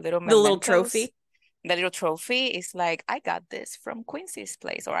like their little mementos. The little trophy. The little trophy is like, I got this from Quincy's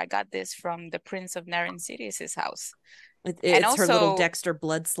place, or I got this from the Prince of Naren City's house. It's also, her little Dexter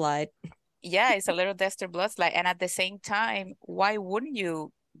blood slide. Yeah, it's a little Dexter blood slide. And at the same time, why wouldn't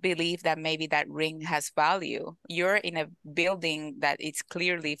you believe that maybe that ring has value? You're in a building that it's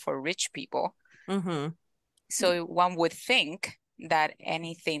clearly for rich people. So one would think that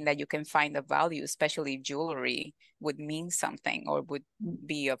anything that you can find of value, especially jewelry, would mean something or would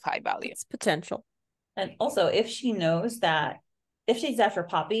be of high value. It's potential. And also, if she knows that, if she's after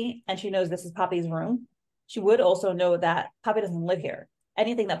Poppy and she knows this is Poppy's room, she would also know that Poppy doesn't live here.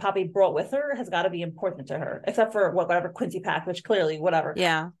 Anything that Poppy brought with her has got to be important to her, except for whatever Quincy packed, which clearly whatever.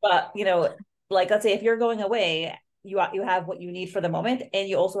 Yeah. But like, let's say if you're going away, you have what you need for the moment, and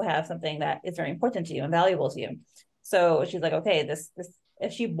you also have something that is very important to you and valuable to you. So she's like, okay, this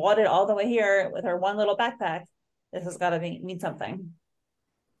if she bought it all the way here with her one little backpack, this has got to mean something.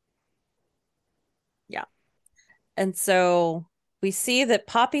 Yeah. And so we see that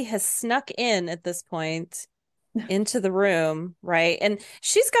Poppy has snuck in at this point into the room, right? And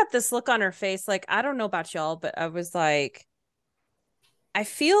she's got this look on her face, like, I don't know about y'all, but I was like, I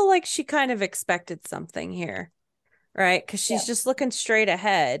feel like she kind of expected something here, right? Because she's just looking straight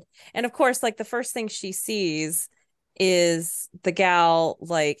ahead. And of course, like, the first thing she sees is the gal,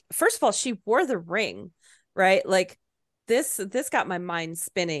 like, first of all, she wore the ring, right? Like, this got my mind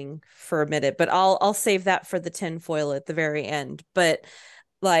spinning for a minute, but I'll save that for the tinfoil at the very end. But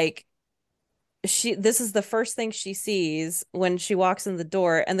like, this is the first thing she sees when she walks in the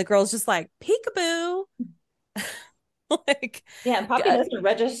door, and the girl's just like, peekaboo. Like, yeah, and Poppy doesn't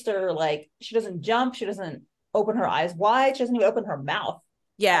register, like, she doesn't jump, she doesn't open her eyes wide, she doesn't even open her mouth.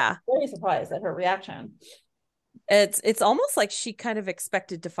 Yeah. I'm very surprised at her reaction. It's almost like she kind of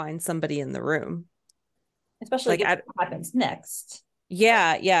expected to find somebody in the room, especially like what happens next.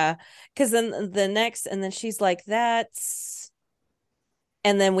 Yeah, because then the next, and then she's like, that's,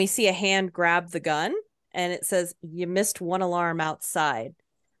 and then we see a hand grab the gun, and it says, you missed one alarm outside.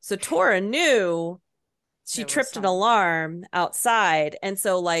 So Tora knew she tripped an alarm outside, and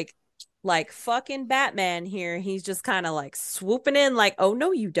so like fucking Batman here, he's just kind of like swooping in, like, oh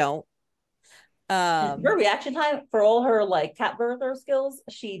no you don't. Her reaction time, for all her like cat birther skills,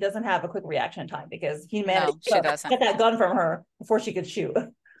 she doesn't have a quick reaction time, because he managed to get that gun from her before she could shoot.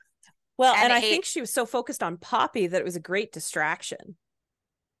 Well, and I think she was so focused on Poppy that it was a great distraction.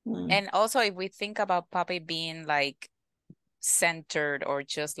 And also, if we think about Poppy being like centered or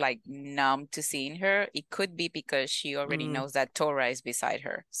just like numb to seeing her, it could be because she already knows that Tora is beside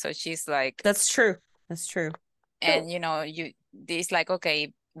her. So she's like, that's true. And it's like,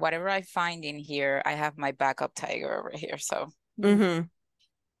 okay, whatever I find in here, I have my backup tiger over here. So I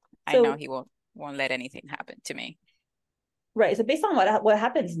know he won't let anything happen to me. Right. So based on what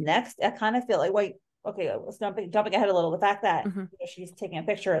happens next, I kind of feel like, wait, okay, let's jumping ahead a little. The fact that she's taking a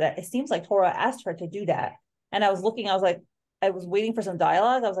picture, that it seems like Tora asked her to do that. And I was waiting for some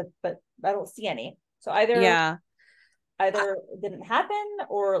dialogue. I was like, but I don't see any. So either it didn't happen,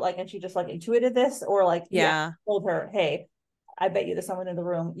 or like, and she just like intuited this, or like told her, hey, I bet you there's someone in the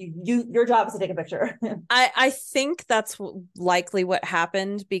room. Your job is to take a picture. I think that's likely what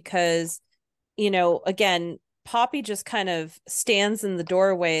happened, because again, Poppy just kind of stands in the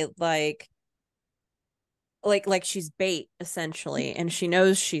doorway like she's bait, essentially, and she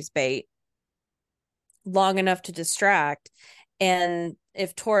knows she's bait long enough to distract. And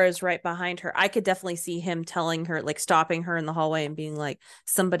if Tora is right behind her, I could definitely see him telling her, like stopping her in the hallway and being like,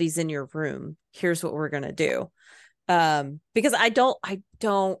 somebody's in your room, here's what we're gonna do. Because I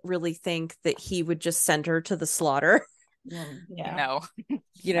don't really think that he would just send her to the slaughter. Yeah. No. No,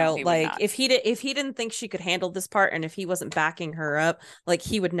 he would like not. if he didn't think she could handle this part, and if he wasn't backing her up, like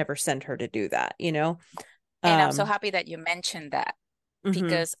he would never send her to do that. And I'm so happy that you mentioned that, Mhm.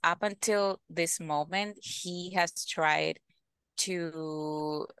 because up until this moment, he has tried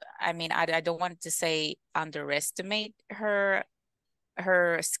to, I don't want to say underestimate her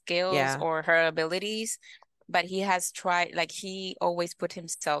skills Yeah. or her abilities, but he has tried, like he always put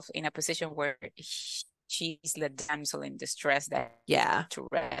himself in a position where she's the damsel in distress that Yeah. to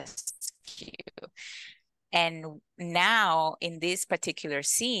rescue. And now in this particular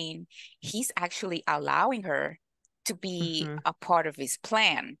scene, he's actually allowing her to be Mhm. a part of his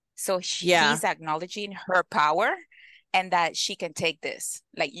plan. So Yeah. he's acknowledging her power and that she can take this.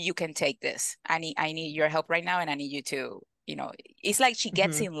 Like, you can take this. I need your help right now, and I need you to, it's like she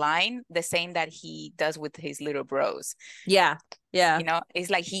gets Mhm. in line the same that he does with his little bros. Yeah. Yeah. It's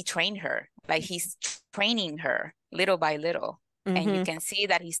like he trained her, like he's training her little by little. And you Mhm. can see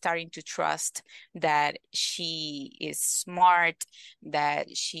that he's starting to trust that she is smart, that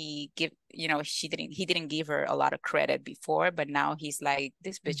he didn't give her a lot of credit before, but now he's like,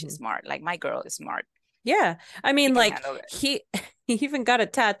 this bitch is Mhm. smart. Like, my girl is smart. Yeah. I She mean, can like handle it. he he even got a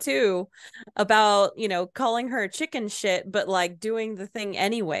tattoo about, calling her chicken shit, but like doing the thing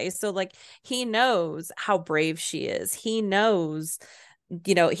anyway. So like he knows how brave she is. He knows,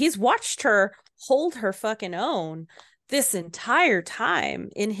 he's watched her hold her fucking own this entire time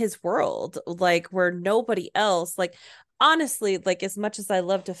in his world, like where nobody else, like honestly, like as much as I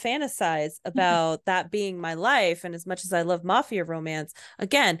love to fantasize about that being my life, and as much as I love mafia romance,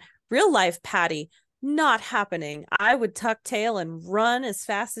 again, real life Patty, not happening. I would tuck tail and run as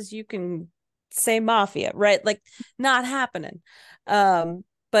fast as you can say mafia, right? Like, not happening.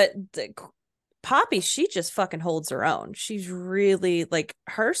 But Poppy, she just fucking holds her own. She's really like,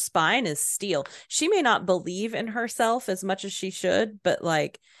 her spine is steel. She may not believe in herself as much as she should, but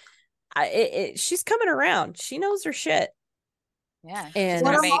like, she's coming around. She knows her shit. Yeah, she's And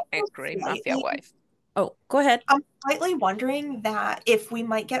What gonna I'm make a also great mafia slightly, wife. oh, go ahead. I'm slightly wondering that if we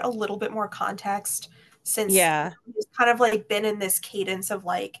might get a little bit more context, since Yeah. he's kind of like been in this cadence of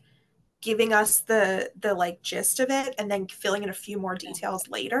like giving us the like gist of it and then filling in a few more details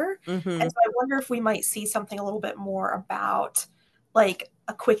later. Mm-hmm. And so I wonder if we might see something a little bit more about like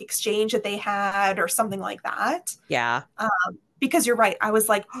a quick exchange that they had or something like that. Yeah. Because you're right. I was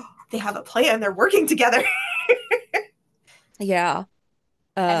like, oh, they have a plan. They're working together. Yeah.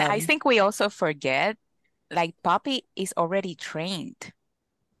 And I think we also forget, like, Poppy is already trained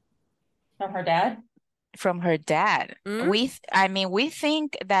From her dad? from her dad. Mm? We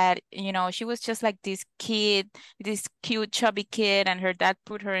think that, she was just like this kid, this cute, chubby kid, and her dad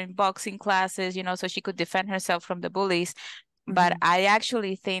put her in boxing classes, so she could defend herself from the bullies. But Mhm. I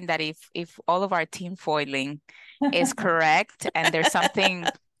actually think that if all of our team foiling is correct, and there's something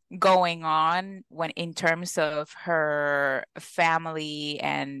going on when in terms of her family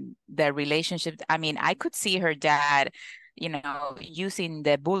and the relationship, I could see her dad, using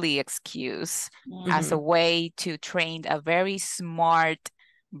the bully excuse as a Mhm. way to train a very smart,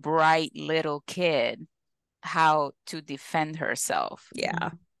 bright little kid how to defend herself.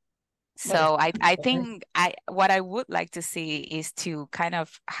 Yeah. So I think what I would like to see is to kind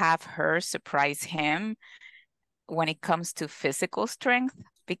of have her surprise him when it comes to physical strength,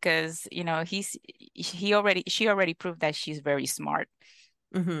 because she already proved that she's very smart.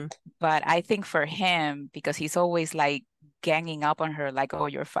 Mm-hmm. But I think for him, because he's always like ganging up on her, like, oh,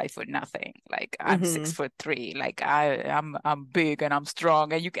 you're 5 foot nothing, like I'm Mm-hmm. 6'3", like I'm big and I'm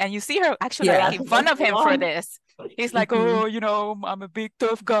strong, and you see her actually Yeah. making fun of him for this. He's like, Mhm. oh, I'm a big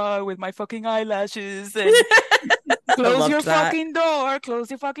tough guy with my fucking eyelashes, and I close your loved that. fucking door.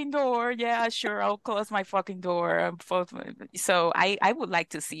 Close your fucking door. Yeah, sure, I'll close my fucking door. So I would like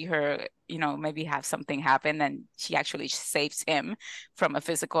to see her, maybe have something happen and she actually saves him from a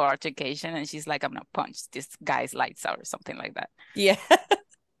physical altercation, and she's like, I'm gonna punch this guy's lights out or something like that. Yeah.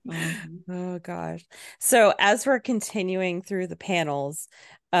 Mhm. Oh gosh. So as we're continuing through the panels,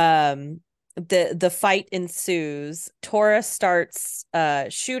 the fight ensues. Tora starts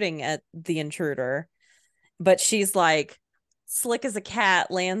shooting at the intruder, but she's like slick as a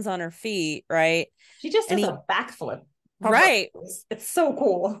cat, lands on her feet, right? She just And does he a backflip. Right. It's so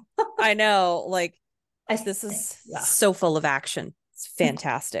cool. I know. Like, I, this is yeah. so full of action. It's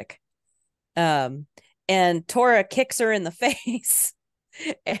fantastic. And Tora kicks her in the face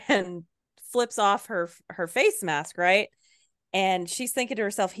and flips off her face mask, right? And she's thinking to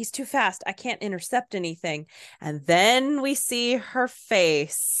herself, he's too fast. I can't intercept anything. And then we see her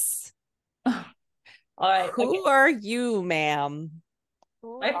face. All right. Who are you, ma'am?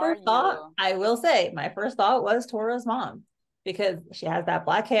 Who My are first thought, you? I will say, my first thought was Tora's mom because she has that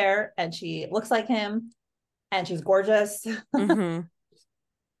black hair and she looks like him and she's gorgeous. Mm-hmm.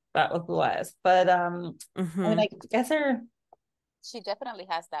 But with blue eyes. But Mm-hmm. I mean, I guess her. She definitely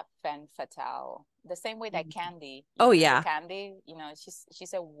has that femme fatale, the same way that Candy. Oh, remember yeah. Candy,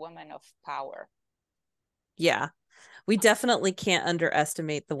 she's a woman of power. Yeah. We definitely can't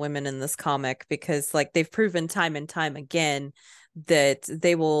underestimate the women in this comic because like they've proven time and time again that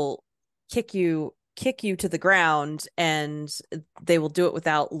they will kick you to the ground and they will do it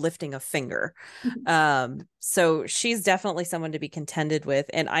without lifting a finger. So she's definitely someone to be contended with.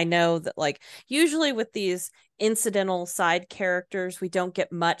 And I know that like usually with these incidental side characters, we don't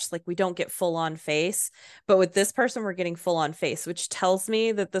get much, like we don't get full on face, but with this person we're getting full on face, which tells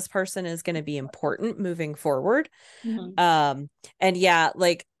me that this person is going to be important moving forward. Mm-hmm. And yeah,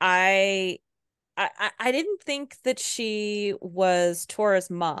 like I didn't think that she was Tora's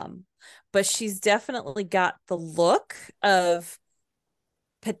mom, but she's definitely got the look of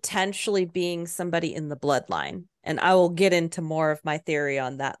potentially being somebody in the bloodline. And I will get into more of my theory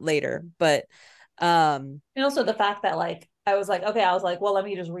on that later. But And also the fact that like I was like, okay, I was like, well, let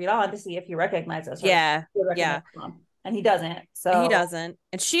me just read on to see if he recognizes her. yeah, He yeah. recognizes mom, and he doesn't. He So doesn't.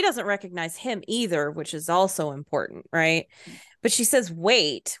 And she doesn't recognize him either, which is also important, right? But she says,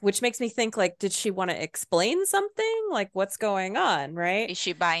 wait, which makes me think like, did she want to explain something? Like, what's going on, right? Is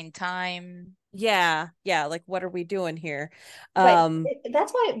she buying time? Yeah, yeah. Like, what are we doing here? but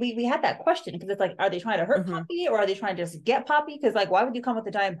that's why we had that question because it's like, are they trying to hurt Mhm. Poppy or are they trying to just get Poppy? Because like, why would you come with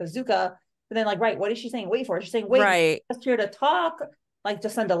a giant bazooka? But then like, right, what is she saying? Wait for it. She's saying, wait, Right. just here to talk, like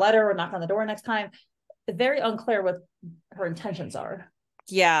just send a letter or knock on the door next time. Very unclear what her intentions are.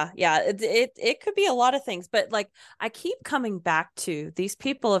 Yeah, yeah. It could be a lot of things, but like I keep coming back to these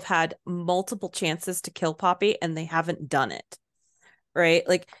people have had multiple chances to kill Poppy and they haven't done it. Right?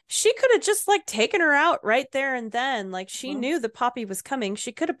 Like she could have just like taken her out right there and then. Like she knew the Poppy was coming.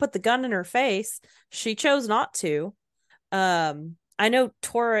 She could have put the gun in her face. She chose not to. I know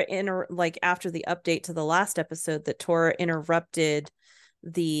Tora like after the update to the last episode that Tora interrupted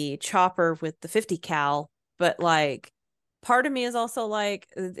the chopper with the 50 cal, but like part of me is also like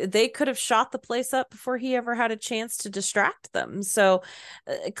they could have shot the place up before he ever had a chance to distract them. So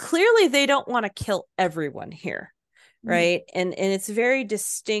clearly they don't want to kill everyone here, right? And it's very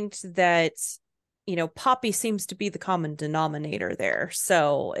distinct that Poppy seems to be the common denominator there.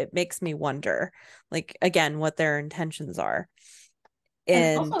 So it makes me wonder, like, again, what their intentions are.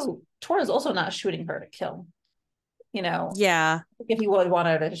 And And also, Tora's also not shooting her to kill. yeah. If he would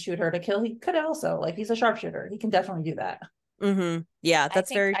wanted to shoot her to kill, he could also. Like he's a sharpshooter. He can definitely do that. Mm-hmm. Yeah, I that's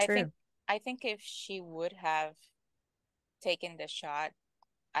think very I true. think I think if she would have taken the shot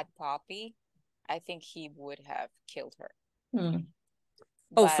at Poppy, I think he would have killed her.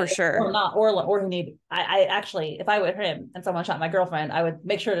 Oh, for But sure. Or not, or he need. I actually, if I were him and someone shot my girlfriend, I would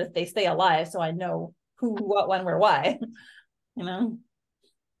make sure that they stay alive so I know who, what, when, where, why. you know.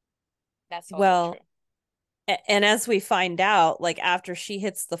 that's also Well, true. and as we find out, like after she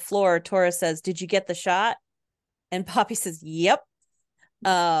hits the floor, Tora says, "Did you get the shot?" And Poppy says, "Yep."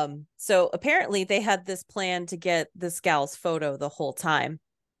 So apparently they had this plan to get this gal's photo the whole time.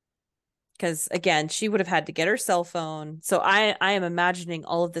 Because again, she would have had to get her cell phone. So I am imagining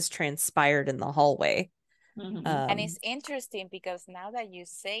all of this transpired in the hallway. And it's interesting because now that you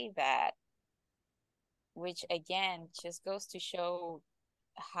say that, which again just goes to show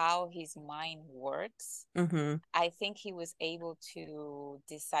how his mind works, I think he was able to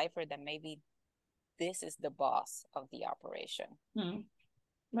decipher that maybe this is the boss of the operation.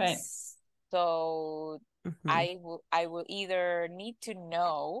 Right. So I will either need to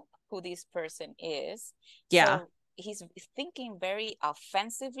know who this person is. Yeah. So he's thinking very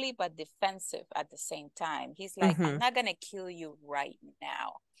offensively but defensive at the same time. He's like, I'm not gonna kill you right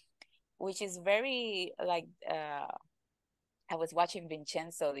now, which is very like I was watching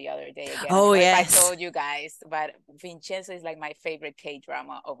Vincenzo the other day again. Oh, I don't know yes. if I told you guys, but Vincenzo is like my favorite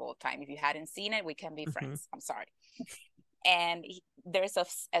K-drama of all time. If you hadn't seen it, we can be friends. I'm sorry. And there's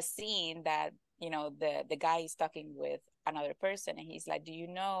a scene that, the guy is talking with another person and he's like, do you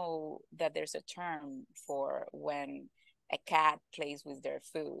know that there's a term for when a cat plays with their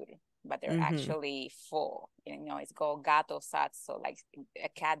food? but they're actually full. It's called gato satso, like a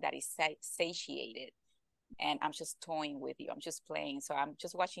cat that is satiated. And I'm just toying with you. I'm just playing. So I'm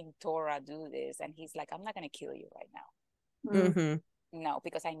just watching Tora do this. And he's like, I'm not going to kill you right now. No,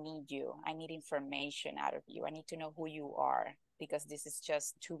 because I need you. I need information out of you. I need to know who you are, because this is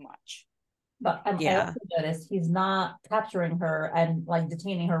just too much. But I also noticed he's not capturing her and like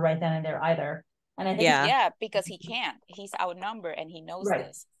detaining her right then and there either. And I think because he can't. He's outnumbered and he knows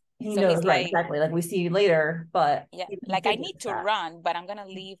this. He knows, right, exactly. Like we see later, but like I need to run, but I'm gonna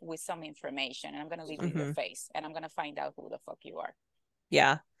leave with some information, and I'm gonna leave with your face, and I'm gonna find out who the fuck you are.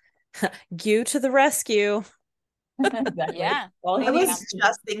 Yeah. You to the rescue. Exactly. Yeah. Well, I was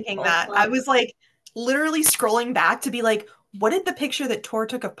just thinking that. I was like literally scrolling back to be like, what did the picture that Tor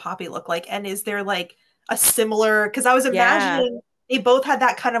took of Poppy look like? And is there like a similar, because I was imagining they both had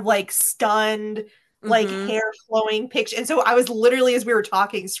that kind of like stunned, like hair flowing picture. And so I was literally, as we were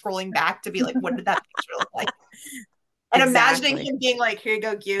talking, scrolling back to be like, what did that picture look like? And imagining him being like, here you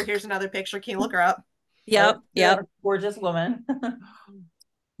go, Gyu, here's another picture. Can you look her up? Yep. Gorgeous woman.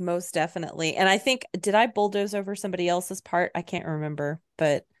 Most definitely. And I think, did I bulldoze over somebody else's part? I can't remember,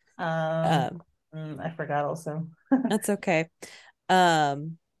 but I forgot also. That's okay.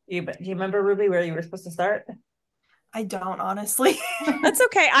 Do you remember, Ruby, where you were supposed to start? I don't, honestly. That's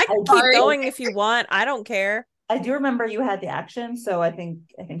okay. I can keep going if you want. I don't care. I do remember you had the action, so I think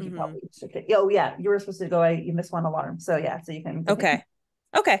you probably should. Oh yeah, you were supposed to go. You missed one alarm, so yeah, so you can. Okay.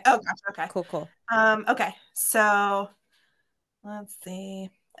 Oh gotcha. Okay. Cool. Okay. So let's see.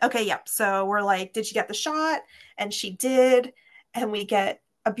 Okay, yep. So we're like, did she get the shot? And she did. And we get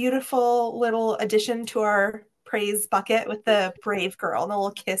a beautiful little addition to our praise bucket with the brave girl and a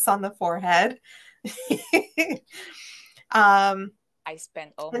little kiss on the forehead. I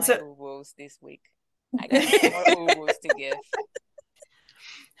spent all my uwos this week. I got more uwos to give.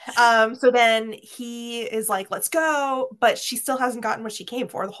 So then he is like, let's go. But she still hasn't gotten what she came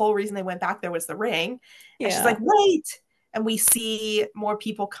for. The whole reason they went back there was the ring. And she's like, wait. And we see more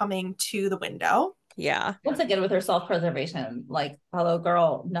people coming to the window. Yeah. Once again, with her self-preservation, like, hello,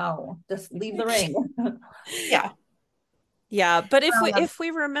 girl, no, just leave the ring. Yeah. But if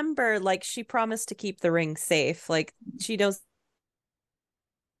we remember, like, she promised to keep the ring safe. Like, she knows.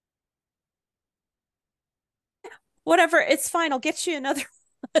 Whatever, it's fine. I'll get you another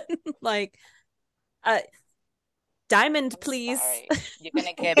one. Like, diamond, please. Sorry. You're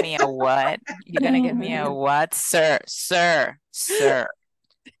gonna get me a what? You're gonna get me a what? Sir.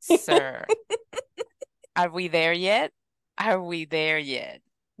 Are we there yet? You're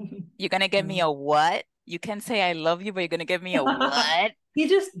gonna get me a what? You can say I love you, but you're gonna give me a what? He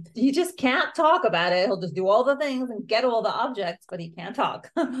just can't talk about it. He'll just do all the things and get all the objects, but he can't talk.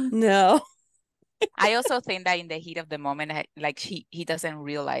 No. I also think that in the heat of the moment, like he doesn't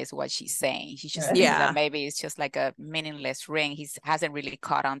realize what she's saying. He just thinks that maybe it's just like a meaningless ring. He hasn't really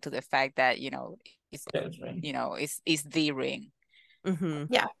caught on to the fact that it's it's the ring.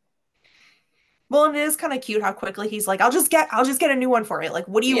 Yeah. Well, and it is kind of cute how quickly he's like, I'll just get a new one for you. Like,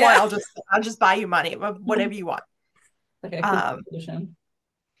 what do you want? I'll just buy you money, whatever you want. Okay.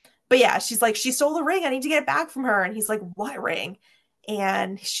 But yeah, she's like, she stole the ring. I need to get it back from her. And he's like, what ring?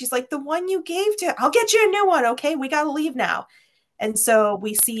 And she's like, the one you gave to, I'll get you a new one. Okay, we gotta leave now. And so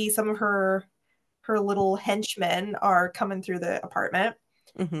we see some of her little henchmen are coming through the apartment.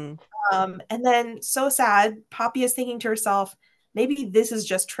 And then, so sad, Poppy is thinking to herself, maybe this is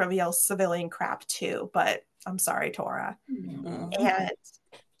just trivial civilian crap too, but I'm sorry, Tora. And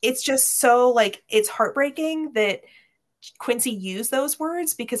it's just so, like, it's heartbreaking that Quincy used those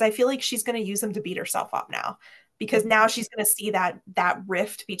words, because I feel like she's going to use them to beat herself up now, because now she's going to see that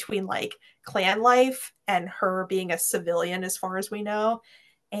rift between like clan life and her being a civilian, as far as we know.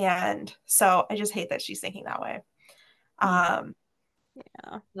 And so I just hate that she's thinking that way. Also,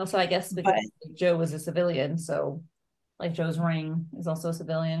 I guess because Joe was a civilian, so like Joe's ring is also a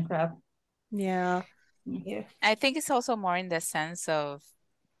civilian crap. Yeah. I think it's also more in the sense of,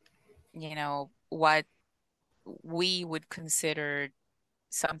 what we would consider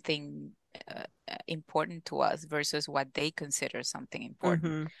something important to us versus what they consider something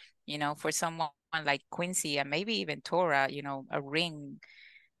important. For someone like Quincy and maybe even Tora, a ring,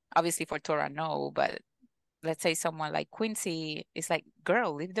 obviously for Tora, no, but let's say someone like Quincy is like,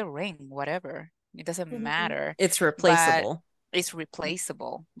 girl, leave the ring, whatever. It doesn't matter. It's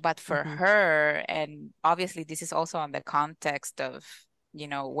replaceable. But for her, and obviously this is also on the context of,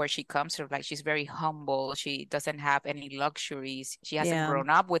 where she comes from, like she's very humble. She doesn't have any luxuries. She hasn't grown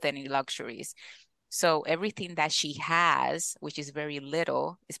up with any luxuries. So everything that she has, which is very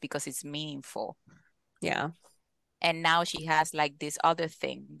little, is because it's meaningful. Yeah. And now she has like this other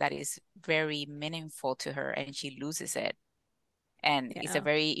thing that is very meaningful to her, and she loses it. And it's a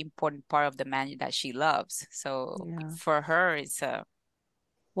very important part of the man that she loves. So for her, it's a...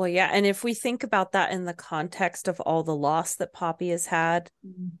 Well, yeah. And if we think about that in the context of all the loss that Poppy has had,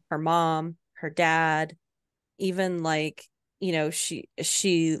 her mom, her dad, even like, you know, she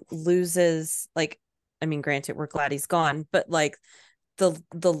loses, like, I mean, granted, we're glad he's gone, but like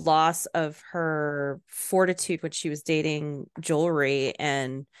the loss of her fortitude when she was dating Jewelry,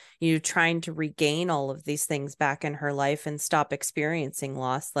 and you know, trying to regain all of these things back in her life and stop experiencing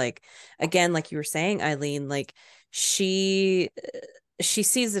loss. Like, again, like you were saying, Aileen, like she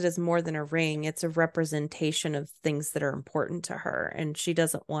sees it as more than a ring. It's a representation of things that are important to her, and she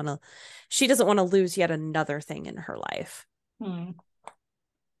doesn't want to lose yet another thing in her life.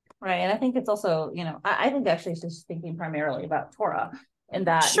 Right. And I think it's also, you know, I think actually it's just thinking primarily about Torah, and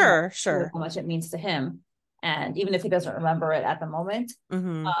that sure how much it means to him. And even if he doesn't remember it at the moment, you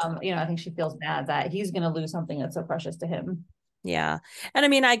know, I think she feels bad that he's going to lose something that's so precious to him. Yeah. And I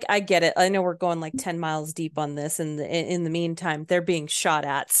mean, I get it. I know we're going like 10 miles deep on this, and in the meantime, they're being shot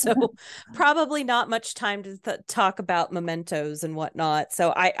at. So probably not much time to talk about mementos and whatnot.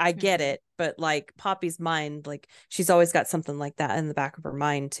 So I get it. But like Poppy's mind, like she's always got something like that in the back of her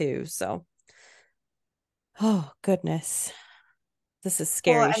mind too. So, oh goodness, this is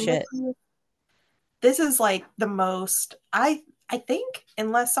scary shit. This is like the most, I think,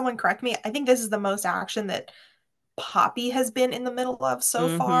 unless someone correct me, I think this is the most action that Poppy has been in the middle of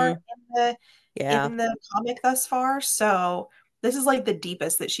so far in the comic thus far. So this is like the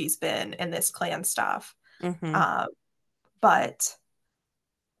deepest that she's been in this clan stuff. But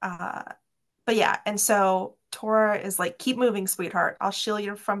yeah, and so Tora is like, keep moving, sweetheart. I'll shield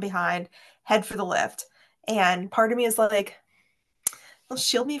you from behind, head for the lift. And part of me is like, well,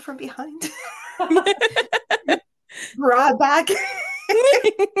 shield me from behind. Brought back.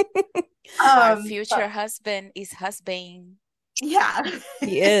 Our future husband is husband. Yeah,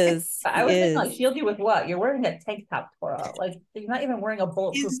 he is. I was thinking, like, shield you with what? You're wearing a tank top, Tora. Like, you're not even wearing a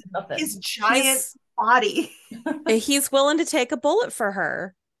bulletproof nothing. His giant body. He's willing to take a bullet for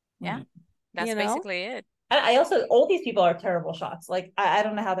her. Yeah, that's basically it. I also, all these people are terrible shots. Like, I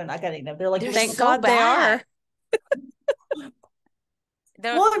don't know how they're not getting them. They're like, thank God they are.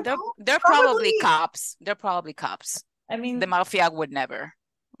 They're probably cops. They're probably cops. I mean, the mafia would never.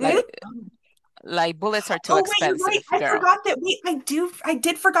 Like bullets are too expensive. Wait, I forgot that. Wait, I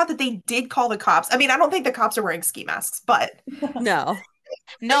did forgot that they did call the cops. I mean, I don't think the cops are wearing ski masks, but no,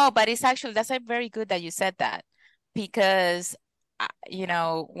 but it's actually, that's very good that you said that, because you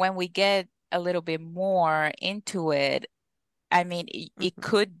know, when we get a little bit more into it, I mean, it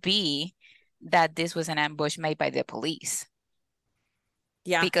could be that this was an ambush made by the police.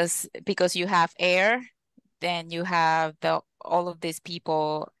 Yeah, because you have air, then you have all of these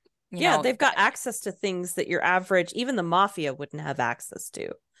people. You know, they've got access to things that your average, even the mafia, wouldn't have access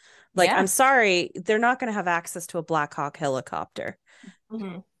to. Like, I'm sorry, they're not going to have access to a Black Hawk helicopter.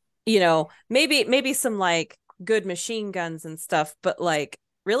 You know, maybe some like good machine guns and stuff, but like,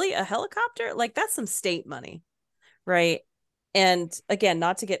 really, a helicopter? Like, that's some state money, right? And again,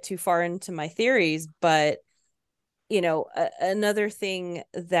 not to get too far into my theories, but you know, another thing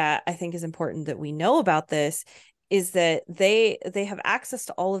that I think is important that we know about this is that they have access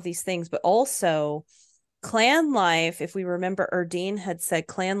to all of these things, but also clan life. If we remember, Erdine had said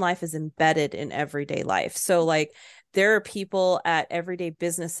clan life is embedded in everyday life. So like there are people at everyday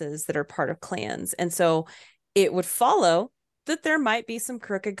businesses that are part of clans. And so it would follow that there might be some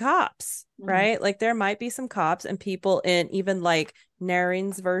crooked cops, right? Like there might be some cops and people in even like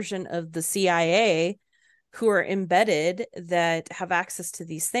Narin's version of the CIA who are embedded that have access to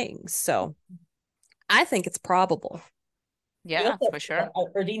these things. So I think it's probable. Yeah, for sure.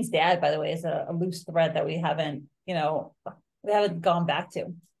 Erdine's dad, by the way, is a loose thread that we haven't gone back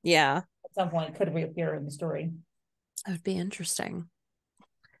to. Yeah. At some point could reappear in the story. That would be interesting.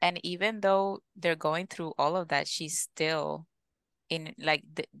 And even though they're going through all of that, she's still in like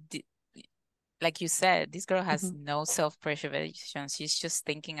like you said, this girl has no self-preservation. She's just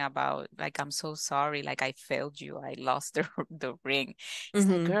thinking about like, I'm so sorry, like I failed you, I lost the ring. It's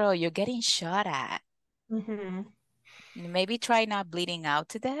like, girl, you're getting shot at. Maybe try not bleeding out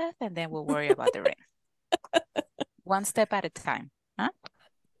to death, and then we'll worry about the ring. One step at a time, huh?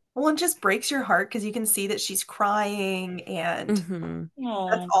 Well, it just breaks your heart because you can see that she's crying, and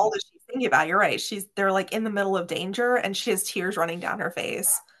that's all that she's thinking about. You're right. They're like in the middle of danger, and she has tears running down her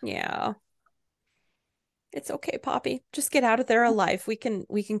face. Yeah. It's okay, Poppy. Just get out of there alive. We can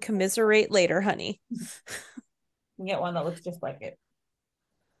commiserate later, honey. You get one that looks just like it.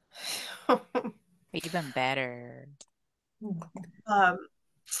 Even better.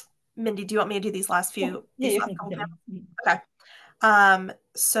 Mindy, do you want me to do these last few? Yeah, These you last can couple continue. Okay.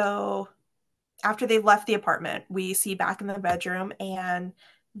 So after they've left the apartment, we see back in the bedroom, and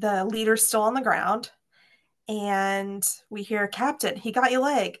the leader's still on the ground. And we hear, Captain, he got your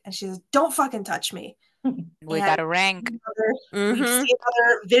leg. And she says, don't fucking touch me. We And got a rank. we Mm-hmm. see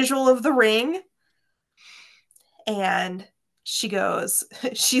another visual of the ring. And she goes,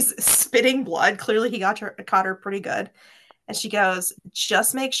 she's spitting blood. Clearly, he caught her pretty good. And she goes,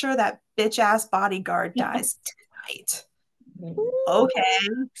 just make sure that bitch ass bodyguard dies tonight. Okay.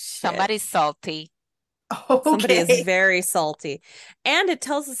 Shit. Somebody's salty. Somebody is Okay. very salty. And it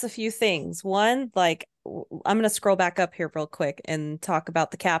tells us a few things. One, like, I'm going to scroll back up here real quick and talk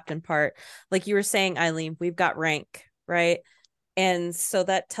about the captain part. Like you were saying, Aileen, we've got rank, right? And so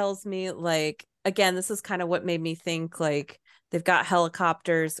that tells me, like, again, this is kind of what made me think, like, they've got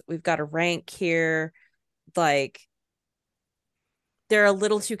helicopters, we've got a rank here. Like, they're a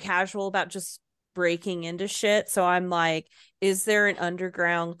little too casual about just breaking into shit. So I'm like, is there an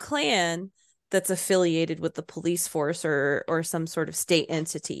underground clan that's affiliated with the police force or some sort of state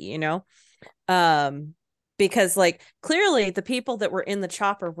entity, you know? Because like clearly the people that were in the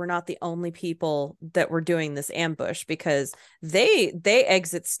chopper were not the only people that were doing this ambush, because they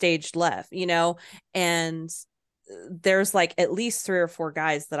exit stage left, you know, and there's like at least 3 or 4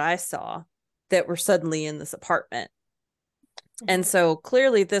 guys that I saw that were suddenly in this apartment. And so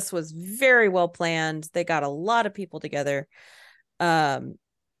clearly this was very well planned. They got a lot of people together. Um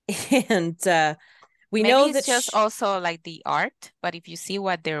and we Maybe know it's that just also like the art, but if you see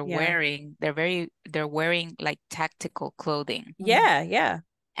what they're yeah. wearing, they're wearing like tactical clothing. Yeah, yeah.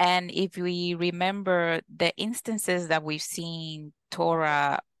 And if we remember the instances that we've seen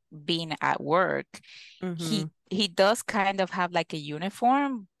Tora being at work, Mm-hmm. he does kind of have like a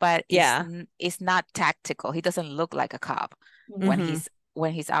uniform, but Yeah. it's not tactical. He doesn't look like a cop when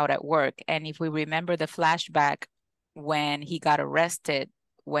Mm-hmm. he's out at work. And if we remember the flashback when he got arrested,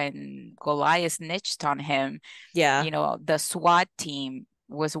 when Goliath snitched on him, Yeah. the SWAT team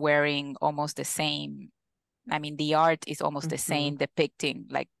was wearing almost the same. I mean, the art is almost the Mm-hmm. same, depicting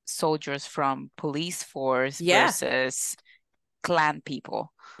like soldiers from police force Yeah. versus clan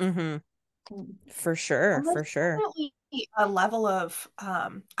people. Mm-hmm. For sure, And there's for sure. definitely a level of,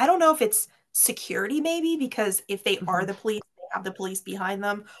 I don't know if it's security, maybe, because if they Mm-hmm. are the police, they have the police behind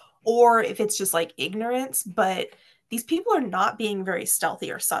them, or if it's just like ignorance. But these people are not being very stealthy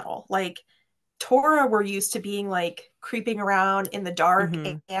or subtle. Like Tora, we're used to being like creeping around in the dark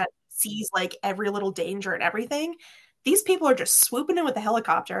Mm-hmm. and sees like every little danger and everything. These people are just swooping in with a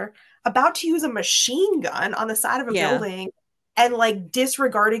helicopter, about to use a machine gun on the side of a Yeah. building, and like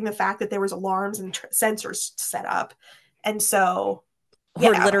disregarding the fact that there was alarms and sensors set up. And so, Or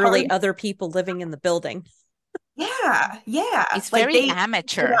yeah, hard. literally other people living in the building. Yeah, yeah. It's Like very they're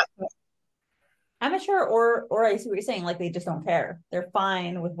amateur. not. Amateur, or I see what you're saying, like they just don't care. They're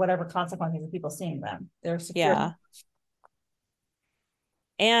fine with whatever consequences of people seeing them. They're secure. Yeah.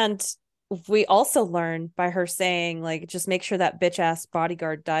 And we also learned by her saying, like, just make sure that bitch ass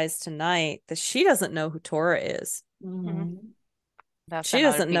bodyguard dies tonight, that she doesn't know who Tora is. Mm-hmm. That's She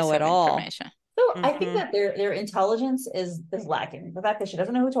another doesn't know piece at of all. information. So I think Mm-hmm. that their intelligence is lacking. The fact that she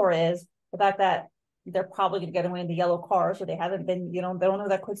doesn't know who Tora is, the fact that they're probably going to get away in the yellow car, so they haven't been, they don't know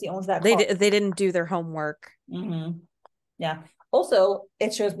that Quincy owns that car. They didn't do their homework. Mm-hmm. Yeah. Also,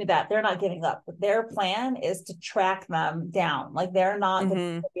 it shows me that they're not giving up. Their plan is to track them down. Like they're not going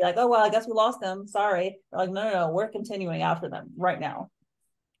Mm-hmm. to be like, oh well, I guess we lost them. Sorry. They're like, no, no, no, we're continuing after them right now.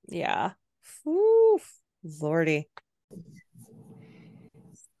 Yeah. Oof. Lordy.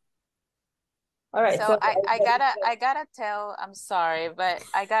 All right. So So I gotta tell, I'm sorry, but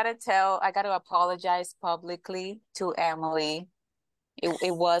I gotta apologize publicly to Emily.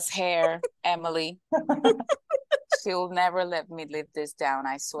 It was hair, Emily. She'll never let me live this down,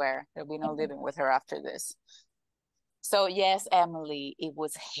 I swear. There'll be no living with her after this. So yes, Emily, it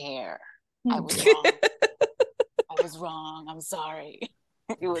was hair. I was wrong. I was wrong. I'm sorry.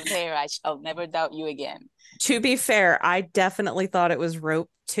 It was hair. I shall never doubt you again. To be fair, I definitely thought it was rope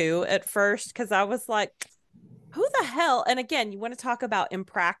too at first, because I was like, who the hell? And again, you want to talk about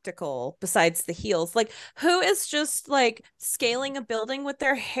impractical besides the heels. Like, who is just like scaling a building with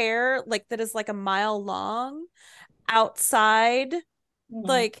their hair like that is like a mile long outside? Mhm.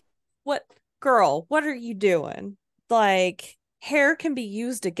 Like, what girl, what are you doing? Like, hair can be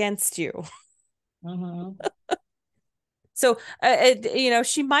used against you. Mhm. So,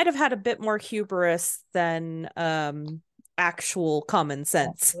 she might have had a bit more hubris than actual common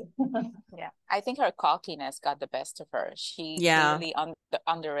sense. Yeah. I think her cockiness got the best of her. She Yeah. clearly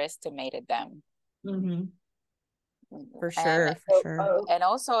underestimated them. Mm-hmm. For And sure, for sure. and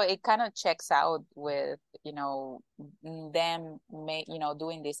also it kind of checks out with, them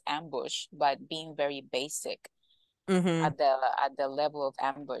doing this ambush, but being very basic Mm-hmm. at the level of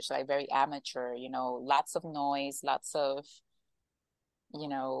ambush, like very amateur, lots of noise, lots of,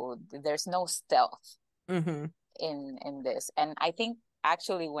 there's no stealth Mm-hmm. in this. And I think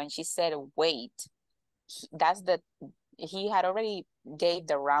actually when she said wait, that's the he had already gave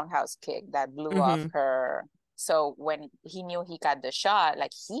the roundhouse kick that blew off Mm-hmm. her. So when he knew he got the shot,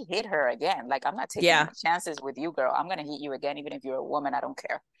 like he hit her again. Like, I'm not taking Yeah. any chances with you, girl. I'm gonna hit you again, even if you're a woman. I don't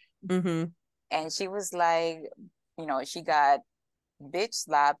care. Mm-hmm. And she was like, she got bitch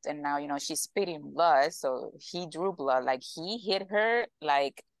slapped, and now she's spitting blood. So he drew blood. Like, he hit her.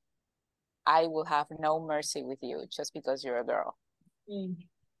 Like, I will have no mercy with you just because you're a girl.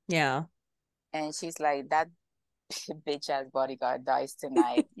 Yeah. And she's like, that bitch ass bodyguard dies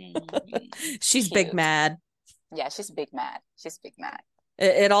tonight. She's big Cute. mad. Yeah, she's big mad. She's big mad.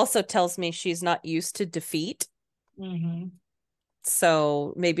 It also tells me she's not used to defeat. Mm-hmm.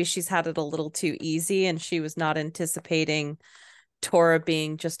 So maybe she's had it a little too easy and she was not anticipating Tora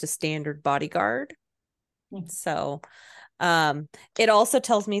being just a standard bodyguard. So it also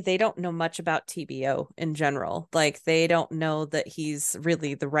tells me they don't know much about TBO in general. Like, they don't know that he's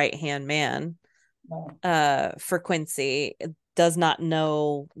really the right-hand man for Quincy. Does not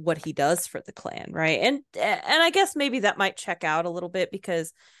know what he does for the clan, right? And I guess maybe that might check out a little bit,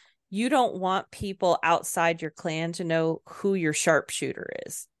 because you don't want people outside your clan to know who your sharpshooter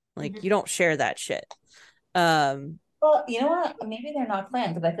is. Like, you don't share that shit. Well, you know what? Maybe they're not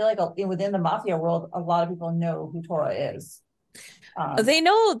clan, because I feel like within the mafia world, a lot of people know who Tora is. They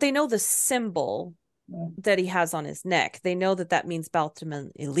know the symbol Yeah. that he has on his neck. They know that means Baltimore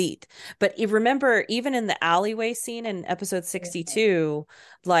Elite. But you remember, even in the alleyway scene in episode 62,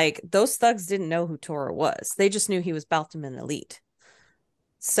 like, those thugs didn't know who Tora was. They just knew he was Baltimore Elite.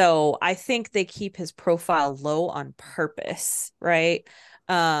 So I think they keep his profile low on purpose, right?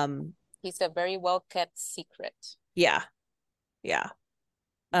 He's a very well kept secret. Yeah. Yeah.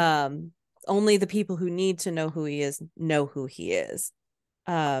 Only the people who need to know who he is know who he is.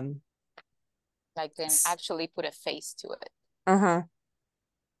 Like, can actually put a face to it. Uh-huh.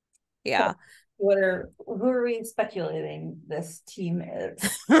 Yeah. Who are we speculating this team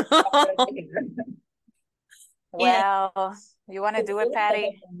is? Well, you want to do it,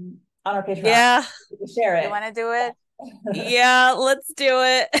 Patty? On our Patreon. Yeah. Share it. You want to do it? Yeah, let's do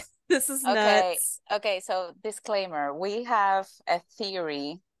it. This is nuts. Okay, so disclaimer. We have a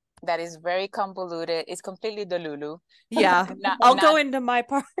theory that is very convoluted. It's completely Delulu. Yeah. I'll go into my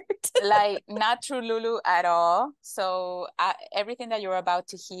part. Like, not true Lulu at all. So everything that you're about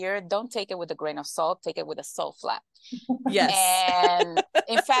to hear, don't take it with a grain of salt. Take it with a salt flat. Yes. And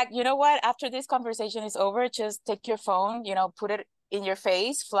in fact, you know what? After this conversation is over, just take your phone, put it in your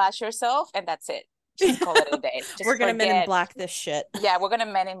face, flash yourself, and that's it. Just call it a day. We're gonna Men in Black this shit. Yeah, we're gonna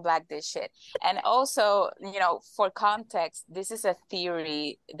Men in Black this shit. And also, for context, this is a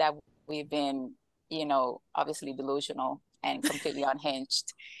theory that we've been, obviously delusional and completely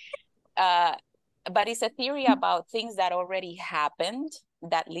unhinged. But it's a theory about things that already happened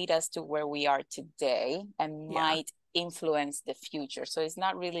that lead us to where we are today and might influence the future. So it's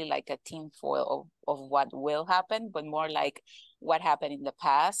not really like a tinfoil of what will happen, but more like what happened in the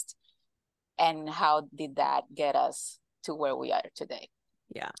past and how did that get us to where we are today.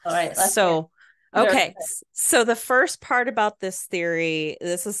 Yeah. All right. Okay. So the first part about this theory,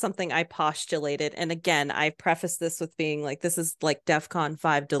 this is something I postulated. And again, I preface this with being like, this is like DEFCON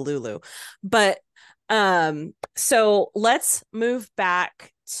 5 Delulu. But so let's move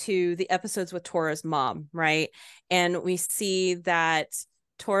back to the episodes with Tora's mom, right? And we see that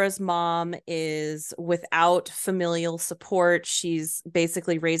Tora's mom is without familial support. She's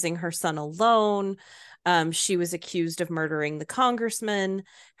basically raising her son alone. She was accused of murdering the congressman.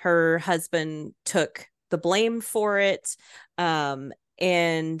 Her husband took the blame for it. And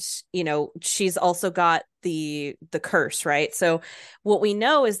she's also got the curse, right? So what we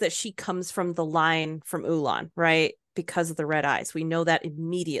know is that she comes from the line from Ulan, right? Because of the red eyes. We know that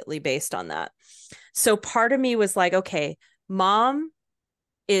immediately based on that. So part of me was like, okay, mom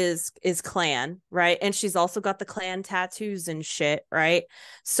is clan, right? And she's also got the clan tattoos and shit, right?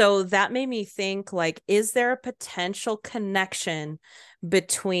 So that made me think, like, is there a potential connection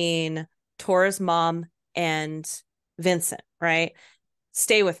between Tora's mom and Vincent, right?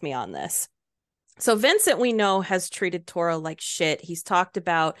 Stay with me on this. So Vincent, we know, has treated Tora like shit. He's talked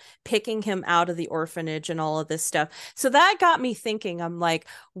about picking him out of the orphanage and all of this stuff. So that got me thinking. I'm like,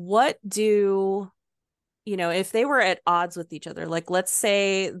 what do if they were at odds with each other, like let's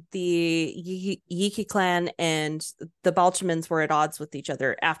say the Yiki clan and the Balchamans were at odds with each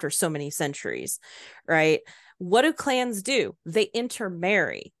other after so many centuries, right? What do clans do? They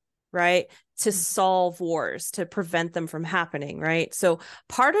intermarry, right? To solve wars, to prevent them from happening, right? So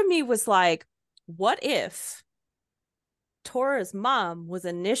part of me was like, what if Tora's mom was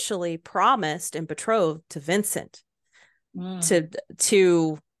initially promised and betrothed to Vincent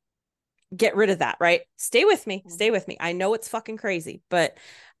to get rid of that, right? Stay with me. I know it's fucking crazy, but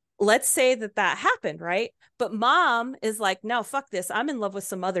let's say that happened, right? But mom is like, no, fuck this. I'm in love with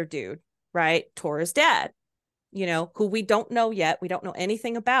some other dude, right? Tora's dad, who we don't know yet. We don't know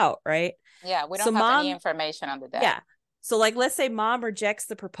anything about, right? Yeah, we So don't have mom, any information on the dad. Yeah. So like, let's say mom rejects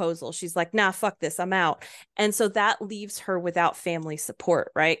the proposal. She's like, nah, fuck this. I'm out. And so that leaves her without family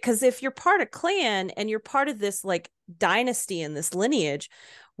support, right? Because if you're part of clan and you're part of this like dynasty and this lineage,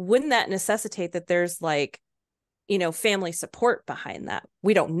 wouldn't that necessitate that there's like, family support behind that?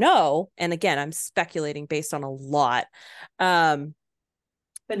 We don't know. And again, I'm speculating based on a lot. But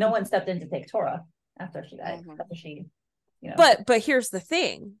no one stepped in to take Tora after she died. After she, But here's the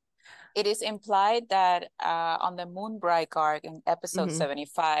thing. It is implied that on the Moonbright arc in episode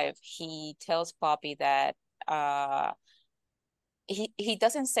 75, he tells Poppy that he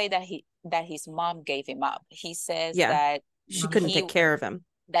doesn't say that his mom gave him up. He says that she couldn't take care of him.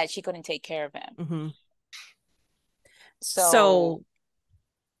 That she couldn't take care of him. Mm-hmm. So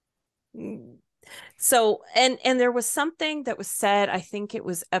and there was something that was said, I think it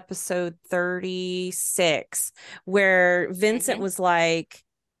was episode 36, where Vincent was like,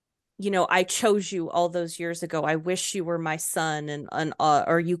 I chose you all those years ago. I wish you were my son and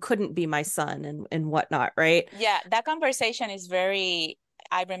or you couldn't be my son and whatnot, right? Yeah, that conversation is very,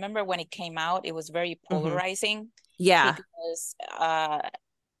 I remember when it came out, it was very polarizing. Yeah. Because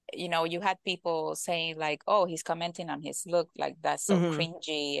you had people saying like, oh, he's commenting on his look, like that's so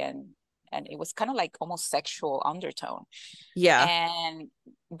cringy, and it was kind of like almost sexual undertone. Yeah.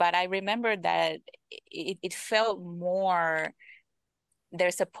 But I remember that it felt more,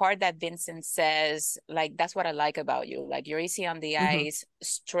 there's a part that Vincent says, like, that's what I like about you. Like, you're easy on the eyes,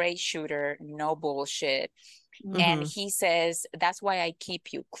 straight shooter, no bullshit. And he says, that's why I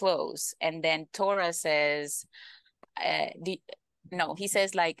keep you close. And then Tora says, he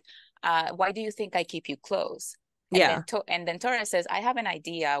says like, why do you think I keep you close? And then Tora says, I have an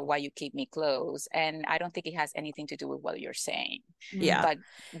idea why you keep me close, and I don't think it has anything to do with what you're saying. Yeah.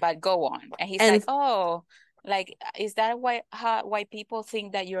 But go on. And he's like, oh, like, is that why people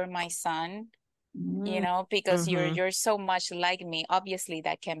think that you're my son? Because you're so much like me. Obviously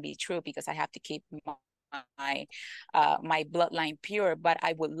that can be true because I have to keep my bloodline pure, but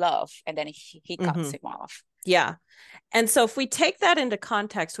I would love. And then he cuts him off. Yeah. And so if we take that into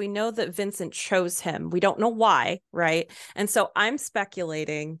context, we know that Vincent chose him. We don't know why, right? And so I'm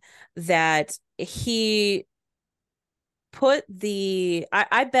speculating that he put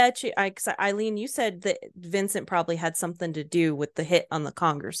I bet you, Aileen, you said that Vincent probably had something to do with the hit on the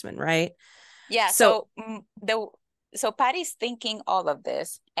congressman, right? Yeah. So Patty's thinking all of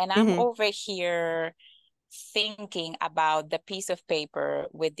this, and I'm over here thinking about the piece of paper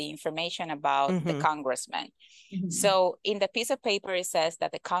with the information about the congressman. So in the piece of paper, it says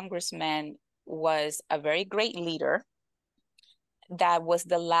that the congressman was a very great leader, that was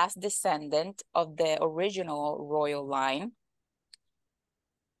the last descendant of the original royal line.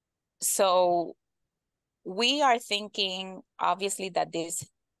 So we are thinking, obviously, that this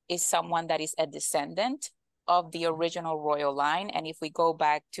is someone that is a descendant of the original royal line. And if we go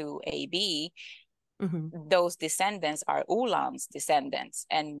back to AB, those descendants are Ulan's descendants,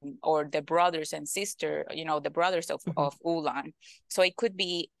 or the brothers and sister, the brothers of Ulan. So it could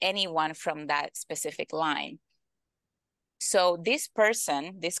be anyone from that specific line. So this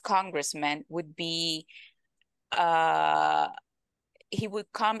person, this congressman, would be, he would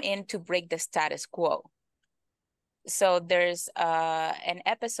come in to break the status quo. So there's an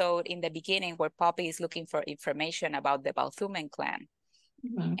episode in the beginning where Poppy is looking for information about the Balthuman clan.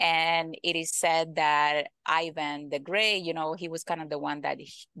 And it is said that Ivan the Grey, he was kind of the one that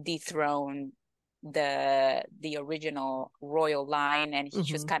dethroned the original royal line, and he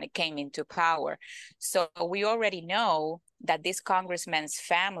just kind of came into power. So we already know that this congressman's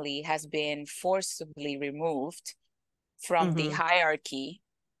family has been forcibly removed from the hierarchy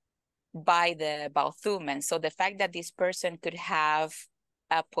by the Balthuman. So the fact that this person could have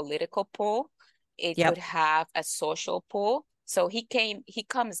a political pull, it could have a social pull. So he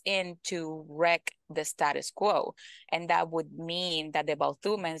comes in to wreck the status quo. And that would mean that the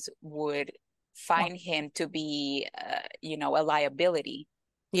Balthumans would find him to be, a liability.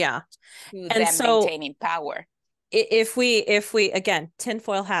 Yeah. to And them so maintaining power. if we again,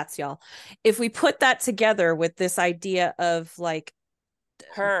 tinfoil hats, y'all, if we put that together with this idea of like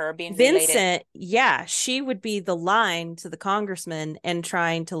Her being Vincent, related. yeah, she would be the line to the congressman and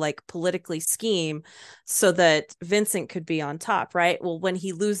trying to like politically scheme so that Vincent could be on top, right? Well, when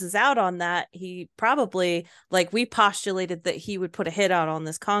he loses out on that, he probably, like we postulated that he would put a hit out on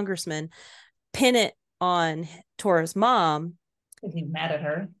this congressman, pin it on Tora's mom. Is he mad at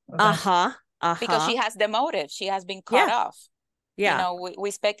her? Because she has the motive. She has been cut Yeah. off. Yeah. You know,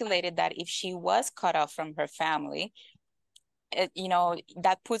 we speculated that if she was cut off from her family, you know,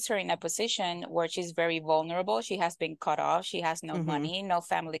 that puts her in a position where she's very vulnerable. She has been cut off. She has no money, no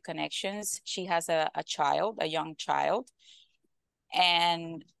family connections. She has a child, a young child.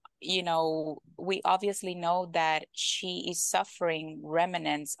 And, you know, we obviously know that she is suffering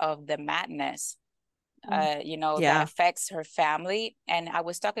remnants of the madness, you know, that affects her family. And I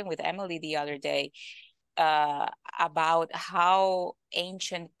was talking with Emily the other day about how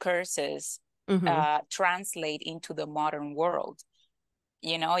ancient curses translate into the modern world.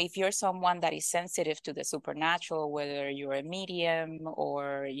 You know, if you're someone that is sensitive to the supernatural, whether you're a medium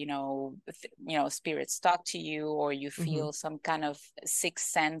or, you know, spirits talk to you, or you feel some kind of sixth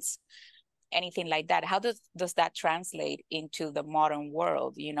sense, anything like that, how does that translate into the modern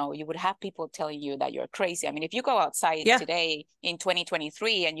world? You know, you would have people telling you that you're crazy. I mean, if you go outside today in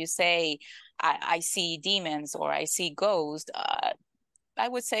 2023 and you say, I see demons or I see ghosts, I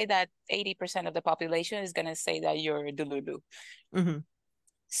would say that 80% of the population is going to say that you're delulu.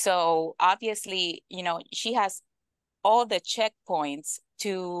 So obviously, you know, she has all the checkpoints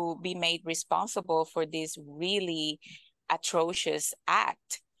to be made responsible for this really atrocious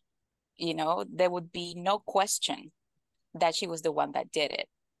act. You know, there would be no question that she was the one that did it.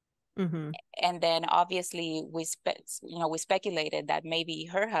 And then obviously we speculated that maybe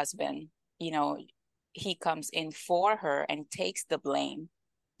her husband, you know, he comes in for her and takes the blame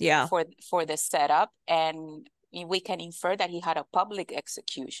for the setup. And we can infer that he had a public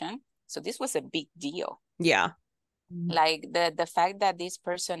execution. So this was a big deal. Yeah. Like the fact that this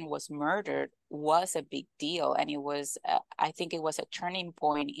person was murdered was a big deal. And it was, I think it was a turning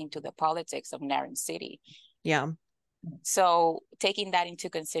point into the politics of Narin City. Yeah. So taking that into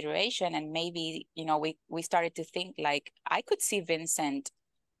consideration, and maybe, you know, we started to think like, I could see Vincent,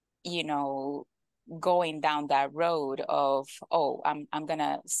 you know, going down that road of, oh, I'm going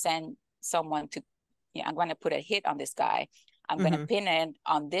to send someone to, you know, I'm going to put a hit on this guy. I'm going to pin it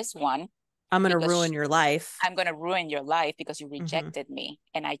on this one. I'm going to ruin your life. I'm going to ruin your life because you rejected me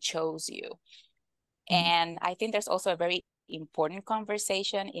and I chose you. And I think there's also a very important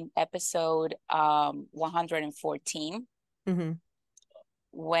conversation in episode 114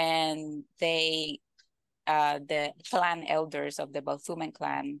 when they, the clan elders of the Balthuman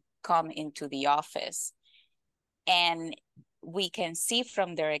clan come into the office. And we can see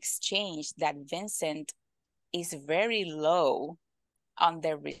from their exchange that Vincent is very low on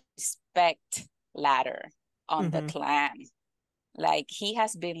the respect ladder on the clan. Like, he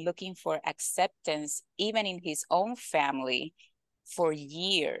has been looking for acceptance even in his own family for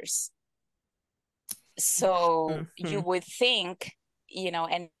years. So you would think, you know,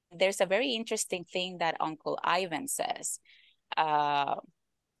 and there's a very interesting thing that Uncle Ivan says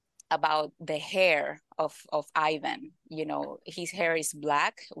about the hair of Ivan. You know, his hair is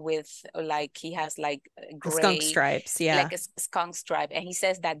black with, like, he has like gray skunk stripes, like a skunk stripe, and he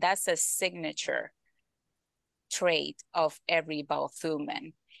says that that's a signature trait of every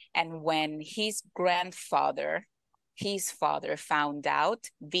Balthuman. And when his father found out,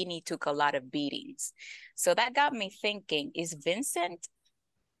 Vinny took a lot of beatings. So that got me thinking, is Vincent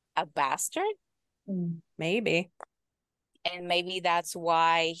a bastard? Maybe. And maybe that's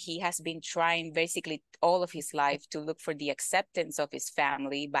why he has been trying basically all of his life to look for the acceptance of his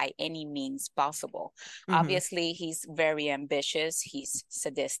family by any means possible. Obviously, he's very ambitious. He's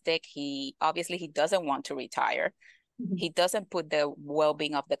sadistic. He doesn't want to retire. He doesn't put the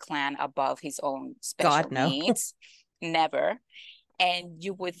well-being of the clan above his own special needs. Never. And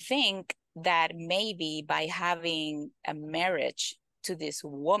you would think that maybe by having a marriage to this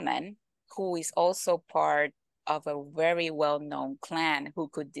woman who is also part of a very well-known clan who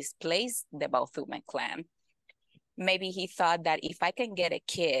could displace the Balthuman clan, maybe he thought that if I can get a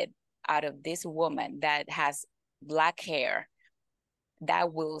kid out of this woman that has black hair,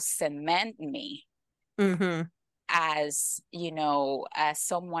 that will cement me as, you know, as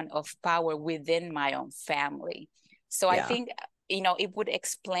someone of power within my own family. So I think, you know, it would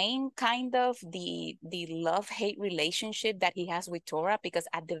explain kind of the love-hate relationship that he has with Tora, because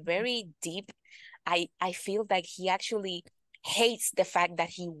at the very deep, I feel like he actually hates the fact that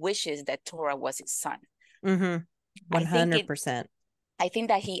he wishes that Tora was his son. 100%. I think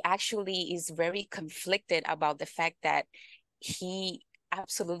that he actually is very conflicted about the fact that he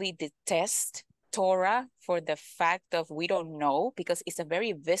absolutely detests Tora for the fact of we don't know, because it's a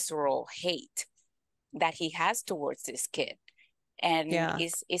very visceral hate that he has towards this kid. And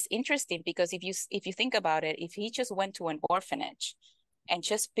it's interesting because if you think about it, if he just went to an orphanage and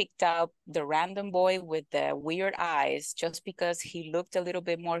just picked up the random boy with the weird eyes just because he looked a little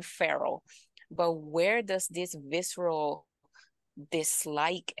bit more feral, but where does this visceral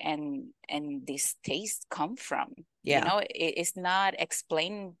dislike and distaste come from? It's not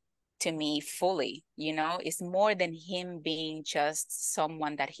explained to me fully. It's more than him being just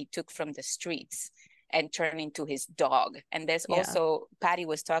someone that he took from the streets and turned into his dog. And there's also, Patty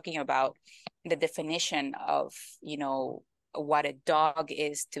was talking about the definition of what a dog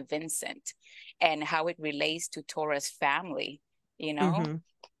is to Vincent and how it relates to Tora's family,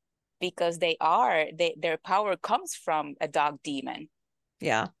 because their power comes from a dog demon.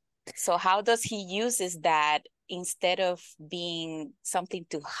 Yeah. So how does he uses that instead of being something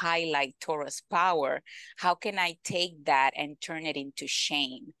to highlight Tora's power? How can I take that and turn it into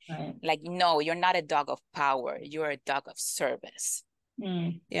shame? Right. Like, no, you're not a dog of power. You're a dog of service.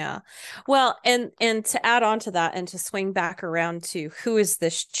 Yeah. Well, and to add on to that and to swing back around to who is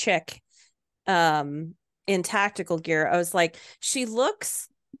this chick in tactical gear, I was like, she looks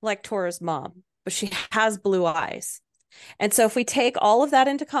like Tora's mom, but she has blue eyes. And so if we take all of that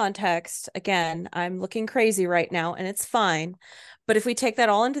into context, again, I'm looking crazy right now and it's fine. But if we take that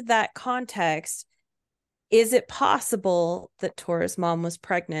all into that context, is it possible that Tora's mom was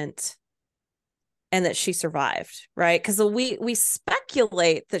pregnant and that she survived, right? Because we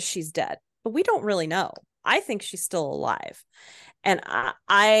speculate that she's dead, but we don't really know. I think she's still alive. And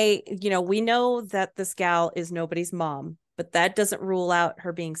I we know that this gal is nobody's mom, but that doesn't rule out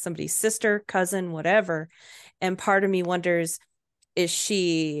her being somebody's sister, cousin, whatever. And part of me wonders, is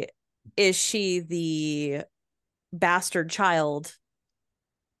she the bastard child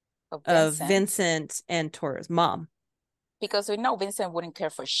of Vincent and Tora's mom? Because we know Vincent wouldn't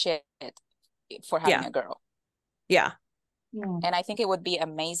care for shit for having a girl. Yeah. And I think it would be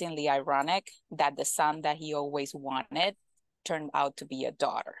amazingly ironic that the son that he always wanted turned out to be a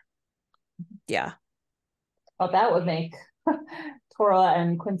daughter. Yeah. Well, that would make Tora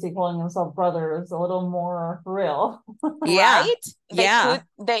and Quincy calling themselves brothers a little more real. Right?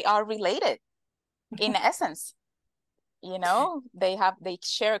 They are related in essence. They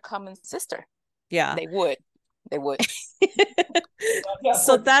share a common sister. Yeah. They would.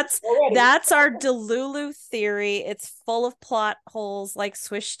 So that's our Delulu theory. It's full of plot holes like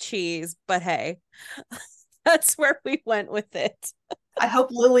Swiss cheese, but hey, that's where we went with it. I hope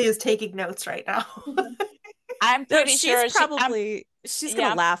Lily is taking notes right now. I'm pretty sure she's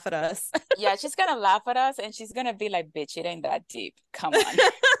gonna laugh at us. Yeah, she's gonna laugh at us and she's gonna be like, bitch, it ain't that deep. Come on.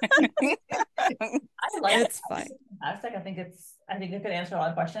 It's fine. Fantastic. I think it could answer a lot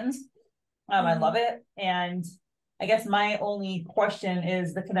of questions. I love it. And I guess my only question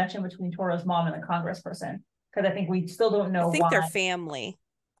is the connection between Tora's mom and the congressperson, because I think we still don't know. I think they're family.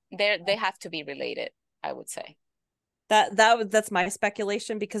 They have to be related, I would say. That's my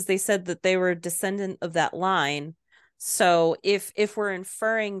speculation, because they said that they were a descendant of that line. So if we're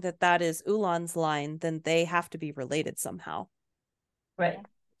inferring that is Ulan's line, then they have to be related somehow. Right.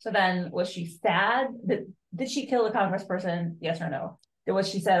 So then, was she sad? Did she kill the congressperson? Yes or no? Was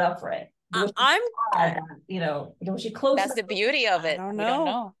she set up for it? Was she close? That's the beauty of it. I don't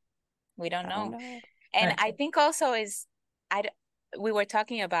know. We don't know. And I think also we were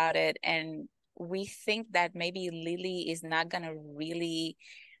talking about it, and we think that maybe Lily is not gonna really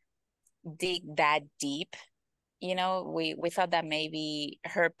dig that deep. We thought that maybe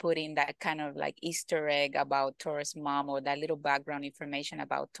her putting that kind of like Easter egg about Tora's mom, or that little background information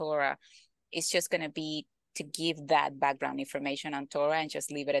about Tora, is just gonna be to give that background information on Tora and just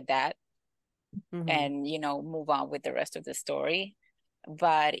leave it at that. And move on with the rest of the story.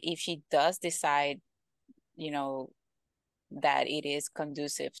 But if she does decide that it is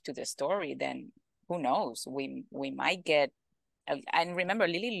conducive to the story, then who knows, we might get and remember,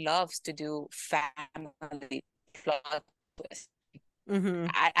 Lily loves to do family plot twists.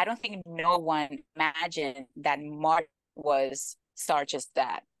 I don't think no one imagined that Mark was Sarge's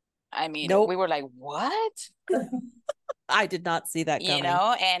dad. I mean, nope. We were like, what? I did not see that coming.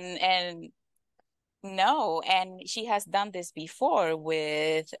 And no, and she has done this before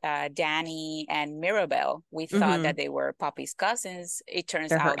with Danny and Mirabel. We thought that they were Poppy's cousins. It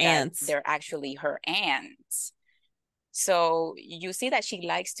turns out that they're actually her aunts. So you see that she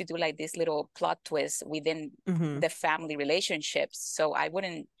likes to do like this little plot twist within the family relationships. So I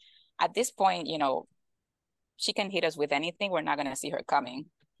wouldn't, at this point, you know, she can hit us with anything. We're not going to see her coming.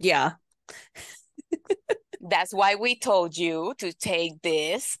 Yeah. That's why we told you to take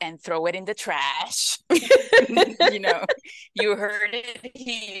this and throw it in the trash. You know, you heard it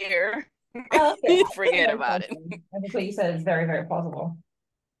here. Okay. Forget about it. I think what you said is very, very plausible.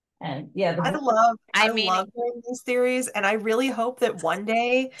 And yeah, I love hearing these theories, and I really hope that one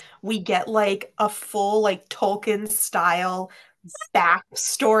day we get like a full like Tolkien style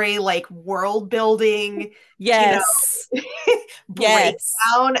backstory, like world building, Yes.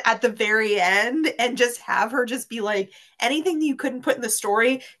 breakdown at the very end, and just have her just be like, anything that you couldn't put in the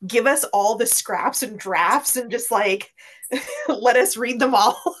story, give us all the scraps and drafts and just like let us read them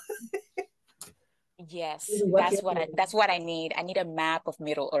all. Yes, that's what I need. I need a map of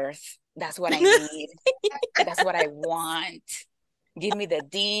Middle Earth. That's what I need. That's what I want. Give me the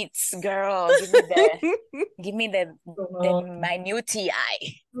deets, girl. Give me the minutiae.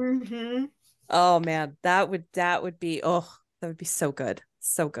 Mm-hmm. Oh man, that would be so good.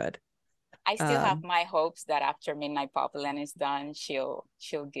 So good. I still have my hopes that after Midnight Populin is done, she'll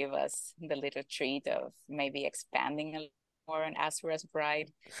give us the little treat of maybe expanding a little more on Asura's Bride.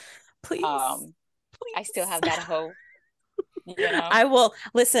 Please. Please. I still have that hope. You know? I will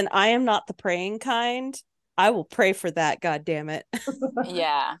listen. I am not the praying kind. I will pray for that. God damn it.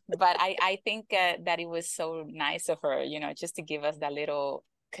 Yeah, but I think that it was so nice of her, you know, just to give us that little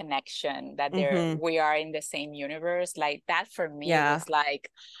connection that we are in the same universe. Like that for me was like,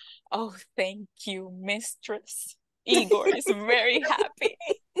 oh, thank you, mistress. Igor is very happy.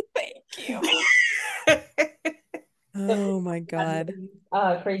 Thank you. Oh my God.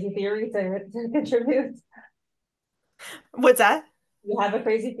 Crazy theory to contribute. What's that? You have a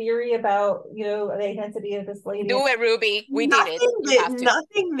crazy theory about, you know, the identity of this lady? Do it, Ruby. We did it.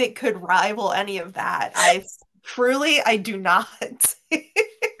 Nothing that could rival any of that. I do not.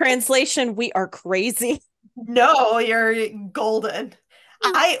 Translation, we are crazy. No, you're golden.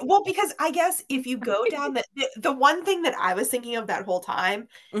 Because I guess if you go down the one thing that I was thinking of that whole time,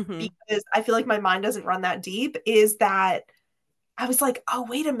 because I feel like my mind doesn't run that deep, is that I was like, oh,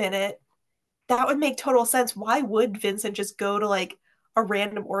 wait a minute. That would make total sense. Why would Vincent just go to like a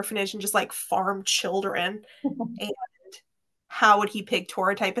random orphanage and just like farm children? And how would he pick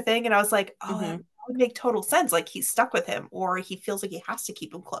Tora type of thing? And I was like, oh, that would make total sense. Like he's stuck with him, or he feels like he has to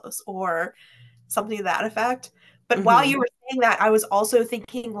keep him close, or something to that effect. But while you were saying that, I was also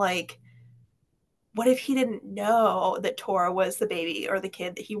thinking like, what if he didn't know that Tora was the baby or the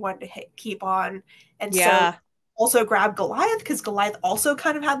kid that he wanted to keep on? And so also grab Goliath, because Goliath also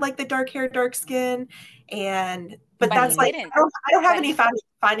kind of had like the dark hair, dark skin. But that's like, I don't have any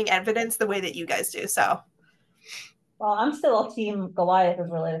finding evidence the way that you guys do. So, well, I'm still a team Goliath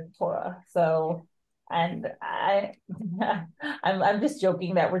is related to Tora. So, and I'm just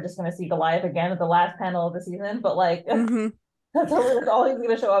joking that we're just going to see Goliath again at the last panel of the season. But like, that's all he's going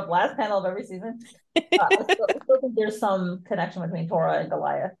to show up last panel of every season. I still think there's some connection between Tora and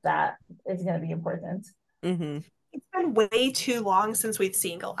Goliath that is going to be important. It's been way too long since we've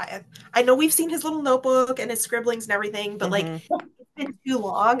seen Goliath. I know we've seen his little notebook and his scribblings and everything, but like it's been too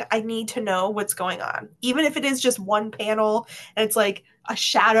long. I need to know what's going on. Even if it is just one panel and it's like a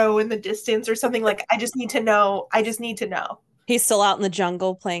shadow in the distance or something, like I just need to know. He's still out in the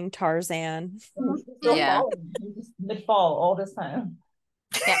jungle playing Tarzan. Yeah. Mid-fall all this time.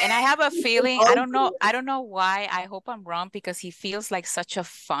 Yeah, and I have a feeling, I don't know why, I hope I'm wrong, because he feels like such a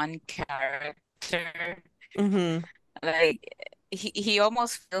fun character. Like he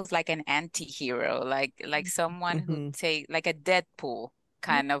almost feels like an anti-hero, like someone who take like a Deadpool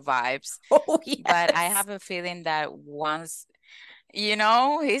kind of vibes. Oh, yes. But I have a feeling that once, you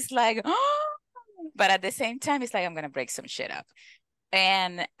know, he's like, oh, but at the same time, it's like, I'm gonna break some shit up.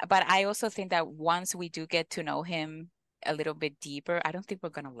 But I also think that once we do get to know him a little bit deeper, I don't think we're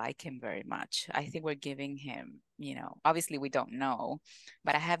gonna like him very much. I think we're giving him, you know, obviously we don't know,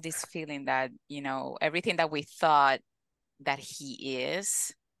 but I have this feeling that, you know, everything that we thought that he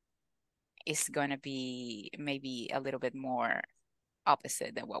is gonna be maybe a little bit more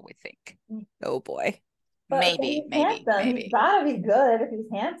opposite than what we think. Oh boy. But maybe. He's gotta be good if he's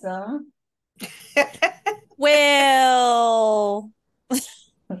handsome. Well,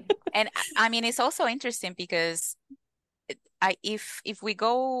 and I mean, it's also interesting because if we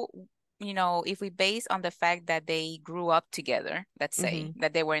go, you know, if we base on the fact that they grew up together, let's say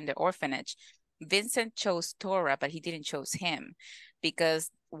that they were in the orphanage, Vincent chose Tora, but he didn't choose him,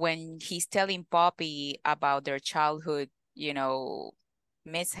 because when he's telling Poppy about their childhood, you know,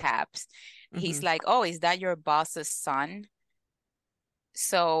 mishaps, he's Mhm. like, oh, is that your boss's son?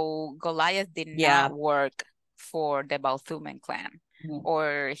 So Goliath did Yeah. not work for the Balthuman clan. Yeah.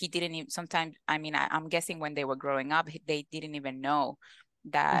 Or he didn't even, sometimes, I mean, I'm guessing when they were growing up, they didn't even know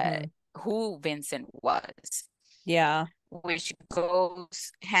that who Vincent was. Yeah. Which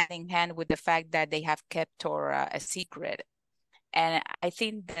goes hand in hand with the fact that they have kept Torah a secret. And I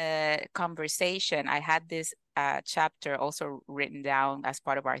think the conversation, I had this chapter also written down as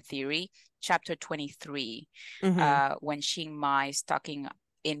part of our theory, chapter 23, when Shin Mai is talking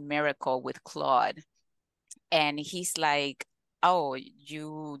in Miracle with Claude. And he's like, oh,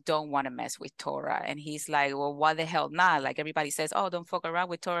 you don't want to mess with Torah. And he's like, well, why the hell not? Like everybody says, oh, don't fuck around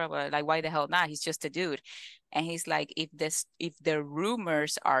with Torah. But like, why the hell not? He's just a dude. And he's like, if the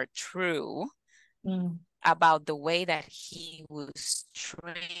rumors are true about the way that he was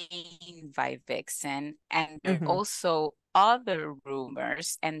trained by Vixen, and there are also other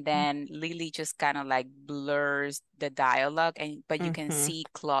rumors, and then Lily just kind of like blurs the dialogue, but you can see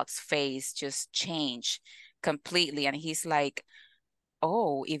Claude's face just change completely, and he's like,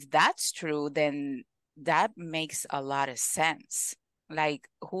 oh, if that's true, then that makes a lot of sense. Like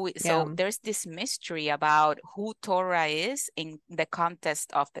so there's this mystery about who Torah is in the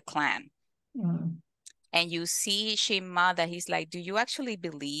context of the clan. And you see Shima that he's like, do you actually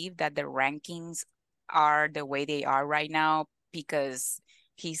believe that the rankings are the way they are right now because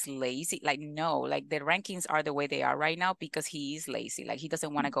he's lazy? Like, no, like the rankings are the way they are right now because he is lazy. Like he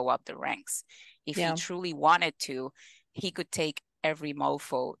doesn't want to go up the ranks. If he truly wanted to, he could take every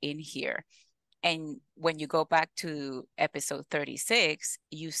mofo in here. And when you go back to episode 36,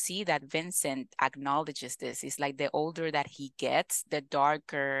 you see that Vincent acknowledges this. It's like the older that he gets, the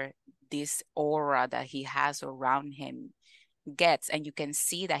darker this aura that he has around him gets. And you can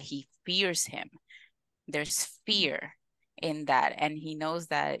see that he fears him. There's fear in that. And he knows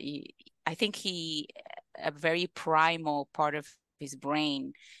that I think a very primal part of his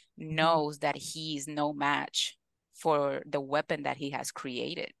brain knows that he is no match for the weapon that he has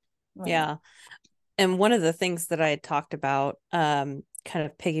created. Yeah. And one of the things that I had talked about, kind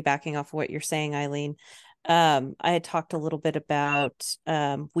of piggybacking off of what you're saying, Aileen, I had talked a little bit about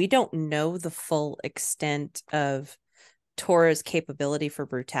we don't know the full extent of Tora's capability for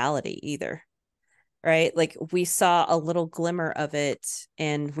brutality either. Right? Like we saw a little glimmer of it,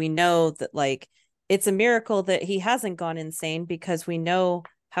 and we know that like it's a miracle that he hasn't gone insane because we know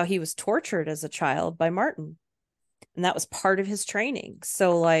how he was tortured as a child by Martin. And that was part of his training.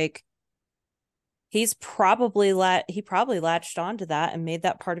 So like he's probably latched onto that and made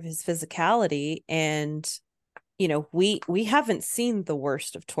that part of his physicality. And you know, we haven't seen the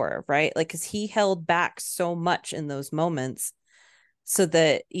worst of Tora, right? Like because he held back so much in those moments so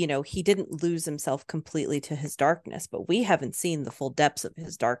that, you know, he didn't lose himself completely to his darkness, but we haven't seen the full depths of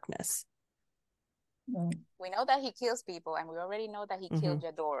his darkness. We know that he kills people, and we already know that he killed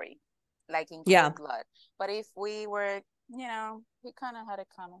Yadori, like in Yeah. cold blood. But if we were, you know, he kind of had it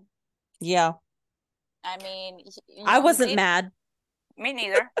coming. Yeah. I mean, I wasn't mad. Me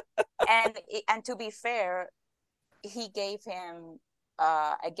neither. And to be fair, he gave him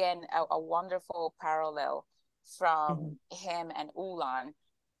again a wonderful parallel from him and Ulan.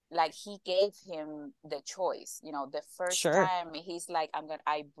 Like he gave him the choice, you know, the first time he's like,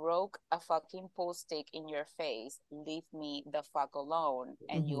 I broke a fucking pool stick in your face, leave me the fuck alone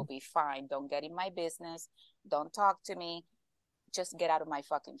and you'll be fine. Don't get in my business, don't talk to me, just get out of my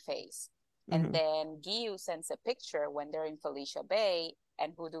fucking face. And then Giyu sends a picture when they're in Felicia Bay,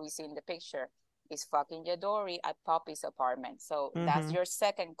 and who do we see in the picture? Is fucking Yadori at Poppy's apartment. So that's your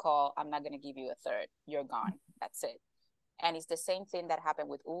second call. I'm not gonna give you a third. You're gone. That's it. And it's the same thing that happened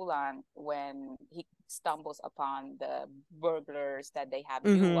with Ulan when he stumbles upon the burglars that they have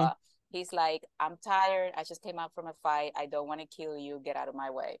Yua. He's like, I'm tired. I just came out from a fight. I don't want to kill you. Get out of my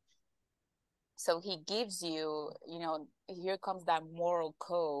way. So he gives you, you know, here comes that moral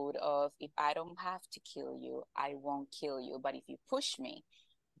code of if I don't have to kill you, I won't kill you. But if you push me,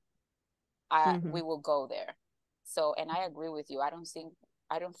 we will go there. So, and I agree with you. I don't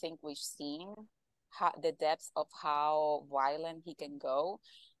think we've seen the depths of how violent he can go.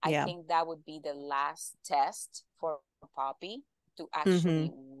 I think that would be the last test for Poppy to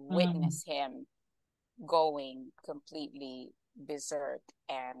actually witness him going completely berserk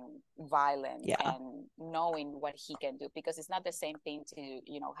and violent and knowing what he can do, because it's not the same thing to,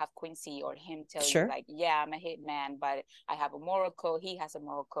 you know, have Quincy or him tell you like, yeah, I'm a hitman, but I have a moral code. He has a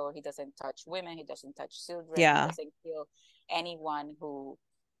moral code. He doesn't touch women, he doesn't touch children, he doesn't kill anyone who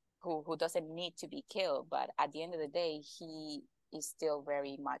doesn't need to be killed. But at the end of the day, he is still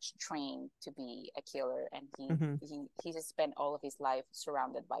very much trained to be a killer, and he has spent all of his life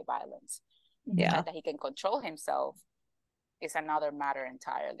surrounded by violence. The fact that he can control himself is another matter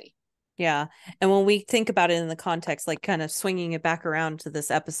entirely. Yeah. And when we think about it in the context, like kind of swinging it back around to this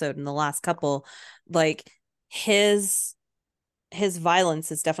episode and the last couple, like his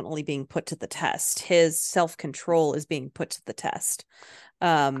violence is definitely being put to the test. His self-control is being put to the test.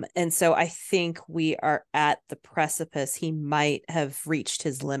 And so I think we are at the precipice. He might have reached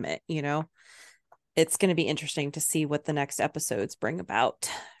his limit, you know. It's going to be interesting to see what the next episodes bring about,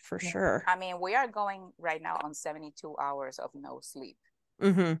 for sure. I mean, we are going right now on 72 hours of no sleep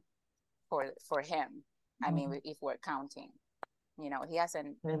for him. I mean, if we're counting, you know, he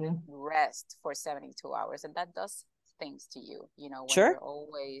hasn't rest for 72 hours, and that does things to you, you know, when you're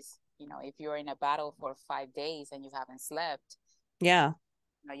always, you know, if you're in a battle for 5 days and you haven't slept, you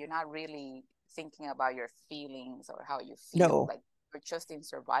know, you're not really thinking about your feelings or how you feel. Like, you're just in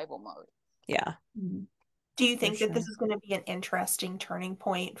survival mode. Do you think that this is going to be an interesting turning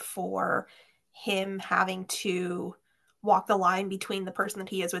point for him having to walk the line between the person that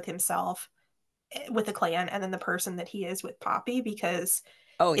he is with himself, with the clan, and then the person that he is with Poppy? Because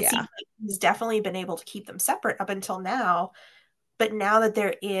it seems like he's definitely been able to keep them separate up until now, but now that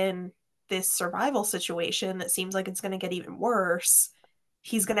they're in this survival situation that seems like it's going to get even worse,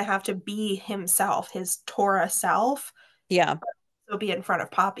 he's going to have to be himself, his Torah self. So be in front of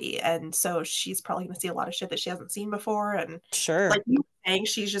Poppy, and so she's probably going to see a lot of shit that she hasn't seen before, and like you were saying,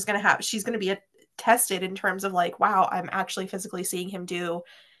 she's going to be tested in terms of like, wow, I'm actually physically seeing him do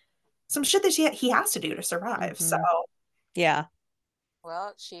some shit that he has to do to survive. So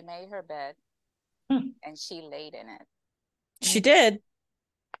well, she made her bed and she laid in it. She did.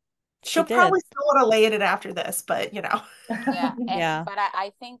 She'll probably still want to lay in it after this, but you know. But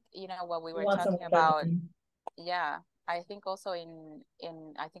I think, you know, what we were talking about, I think also in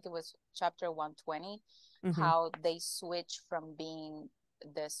I think it was chapter 120, how they switch from being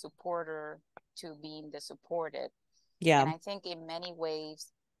the supporter to being the supported. And I think in many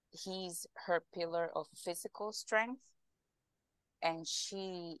ways he's her pillar of physical strength, and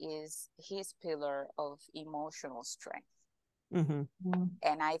she is his pillar of emotional strength. And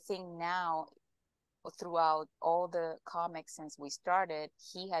I think now, throughout all the comics since we started,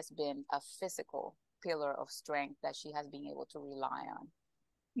 he has been a physical pillar of strength that she has been able to rely on.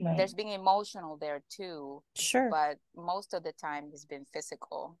 There's been emotional there too, but most of the time it's been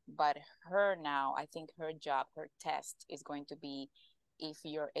physical. But her now, I think her job, her test is going to be if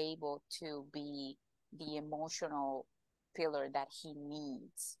you're able to be the emotional pillar that he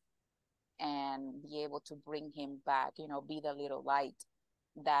needs and be able to bring him back, you know, be the little light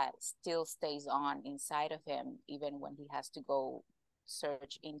that still stays on inside of him even when he has to go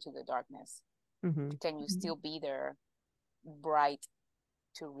search into the darkness. Can you still be there, bright,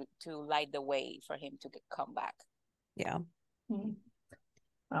 to light the way for him to come back?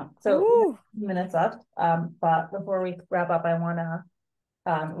 So minutes left, but before we wrap up, I want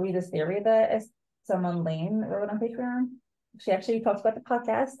to read this theory that someone, Lane, wrote on Patreon. She actually talks about the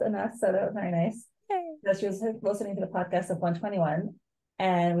podcast and us, so that was very nice. So she was listening to the podcast of 121,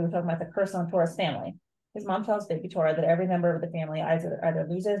 and we were talking about the curse on Torah's family. His mom tells baby Torah that every member of the family either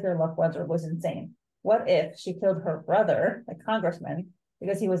loses their loved ones or goes insane. What if she killed her brother, a congressman,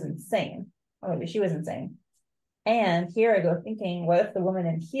 because he was insane? Or maybe she was insane. And here I go thinking, what if the woman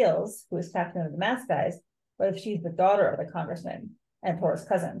in heels, who is captain of the mask guys, what if she's the daughter of the congressman and Torah's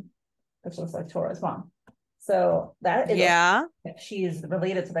cousin, which looks like Torah's mom? So that is if she's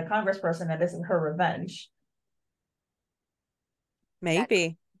related to the congressperson and this is her revenge.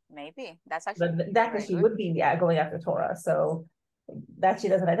 Maybe that's actually that she would be going after Torah. So that she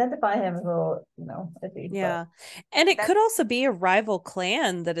doesn't identify him as well, you know. And it could also be a rival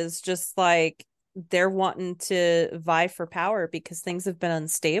clan that is just like they're wanting to vie for power because things have been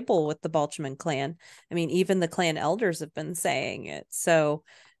unstable with the Balchman clan. I mean, even the clan elders have been saying it. So,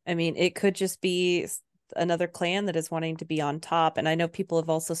 I mean, it could just be another clan that is wanting to be on top. And I know people have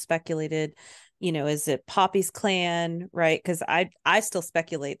also speculated, you know, is it Poppy's clan, right? Because I still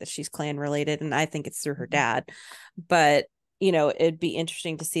speculate that she's clan related, and I think it's through her dad. But, you know, it'd be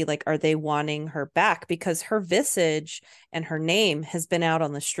interesting to see, like, are they wanting her back? Because her visage and her name has been out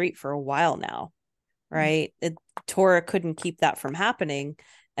on the street for a while now, right? Torah couldn't keep that from happening.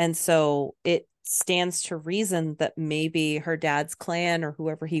 And so it stands to reason that maybe her dad's clan or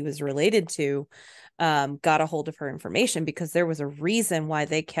whoever he was related to got a hold of her information, because there was a reason why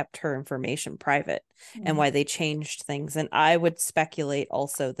they kept her information private and why they changed things. And I would speculate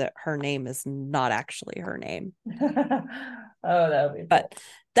also that her name is not actually her name. Oh, that would be But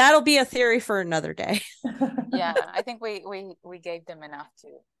that'll be a theory for another day. Yeah, I think we gave them enough to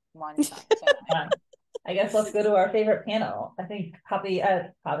monetize. I guess let's go to our favorite panel. I think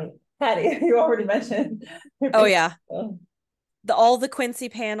Patty, you already mentioned. Oh yeah. All the Quincy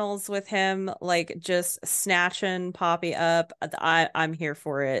panels with him, like just snatching Poppy up. I'm here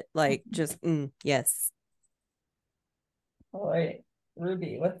for it. Like just yes. All right,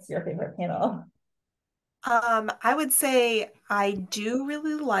 Ruby, what's your favorite panel? I would say I do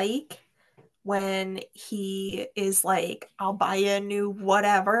really like when he is like, I'll buy you a new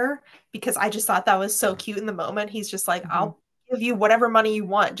whatever, because I just thought that was so cute in the moment. He's just like, I'll give you whatever money you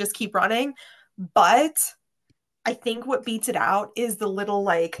want, just keep running. But I think what beats it out is the little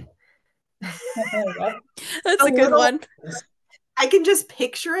like That's a good one. I can just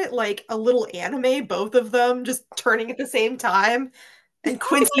picture it like a little anime, both of them just turning at the same time. And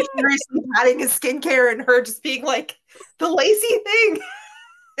Quincy furiously patting his skincare and her just being like the lacy thing.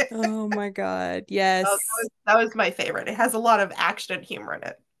 Oh my God. Yes. That was my favorite. It has a lot of action and humor in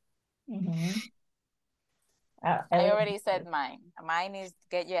it. Mm-hmm. I already said mine. Mine is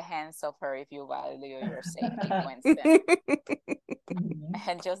get your hands off her if you value your safety, Winston.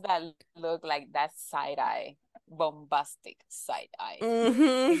 And just that look, like that side eye, bombastic side eye.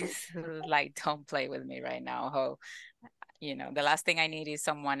 Like, don't play with me right now, ho. You know, the last thing I need is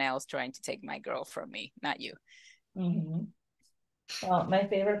someone else trying to take my girl from me, not you. Well, my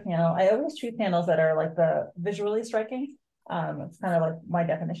favorite panel, I always choose panels that are like the visually striking. It's kind of like my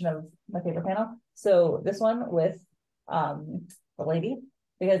definition of my favorite panel. So this one with the lady,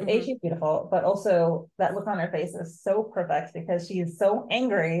 because A, she's beautiful, but also that look on her face is so perfect because she is so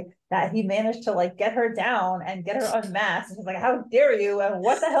angry that he managed to like get her down and get her unmasked. And she's like, how dare you? And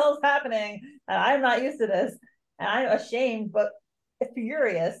what the hell is happening? And I'm not used to this. And I'm ashamed, but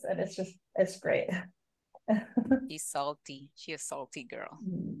furious. And it's great. She's salty. She's a salty girl.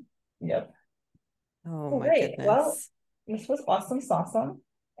 Yep. Oh my goodness. Well, this was awesome.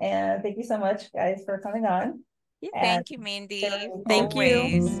 And thank you so much, guys, for coming on. Yeah, thank you, Mindy. Thank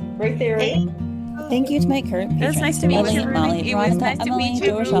you. Great theory. Thank you to my current patrons. It was nice to meet you, Molly, Veronica, Emily,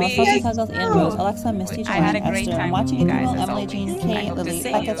 Joe, Rochelle, Saucy Puzzles, and Rose, Alexa, Misty, Joanne, Esther, I'm watching you, Emily, Jean, Kay, Lily,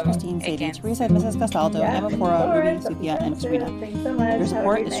 Becca, Christine, Sadie, Teresa, Mrs. Castaldo, Emma Cora, Ruby, Sophia, and Sabrina. Your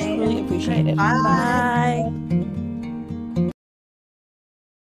support is truly appreciated. Bye.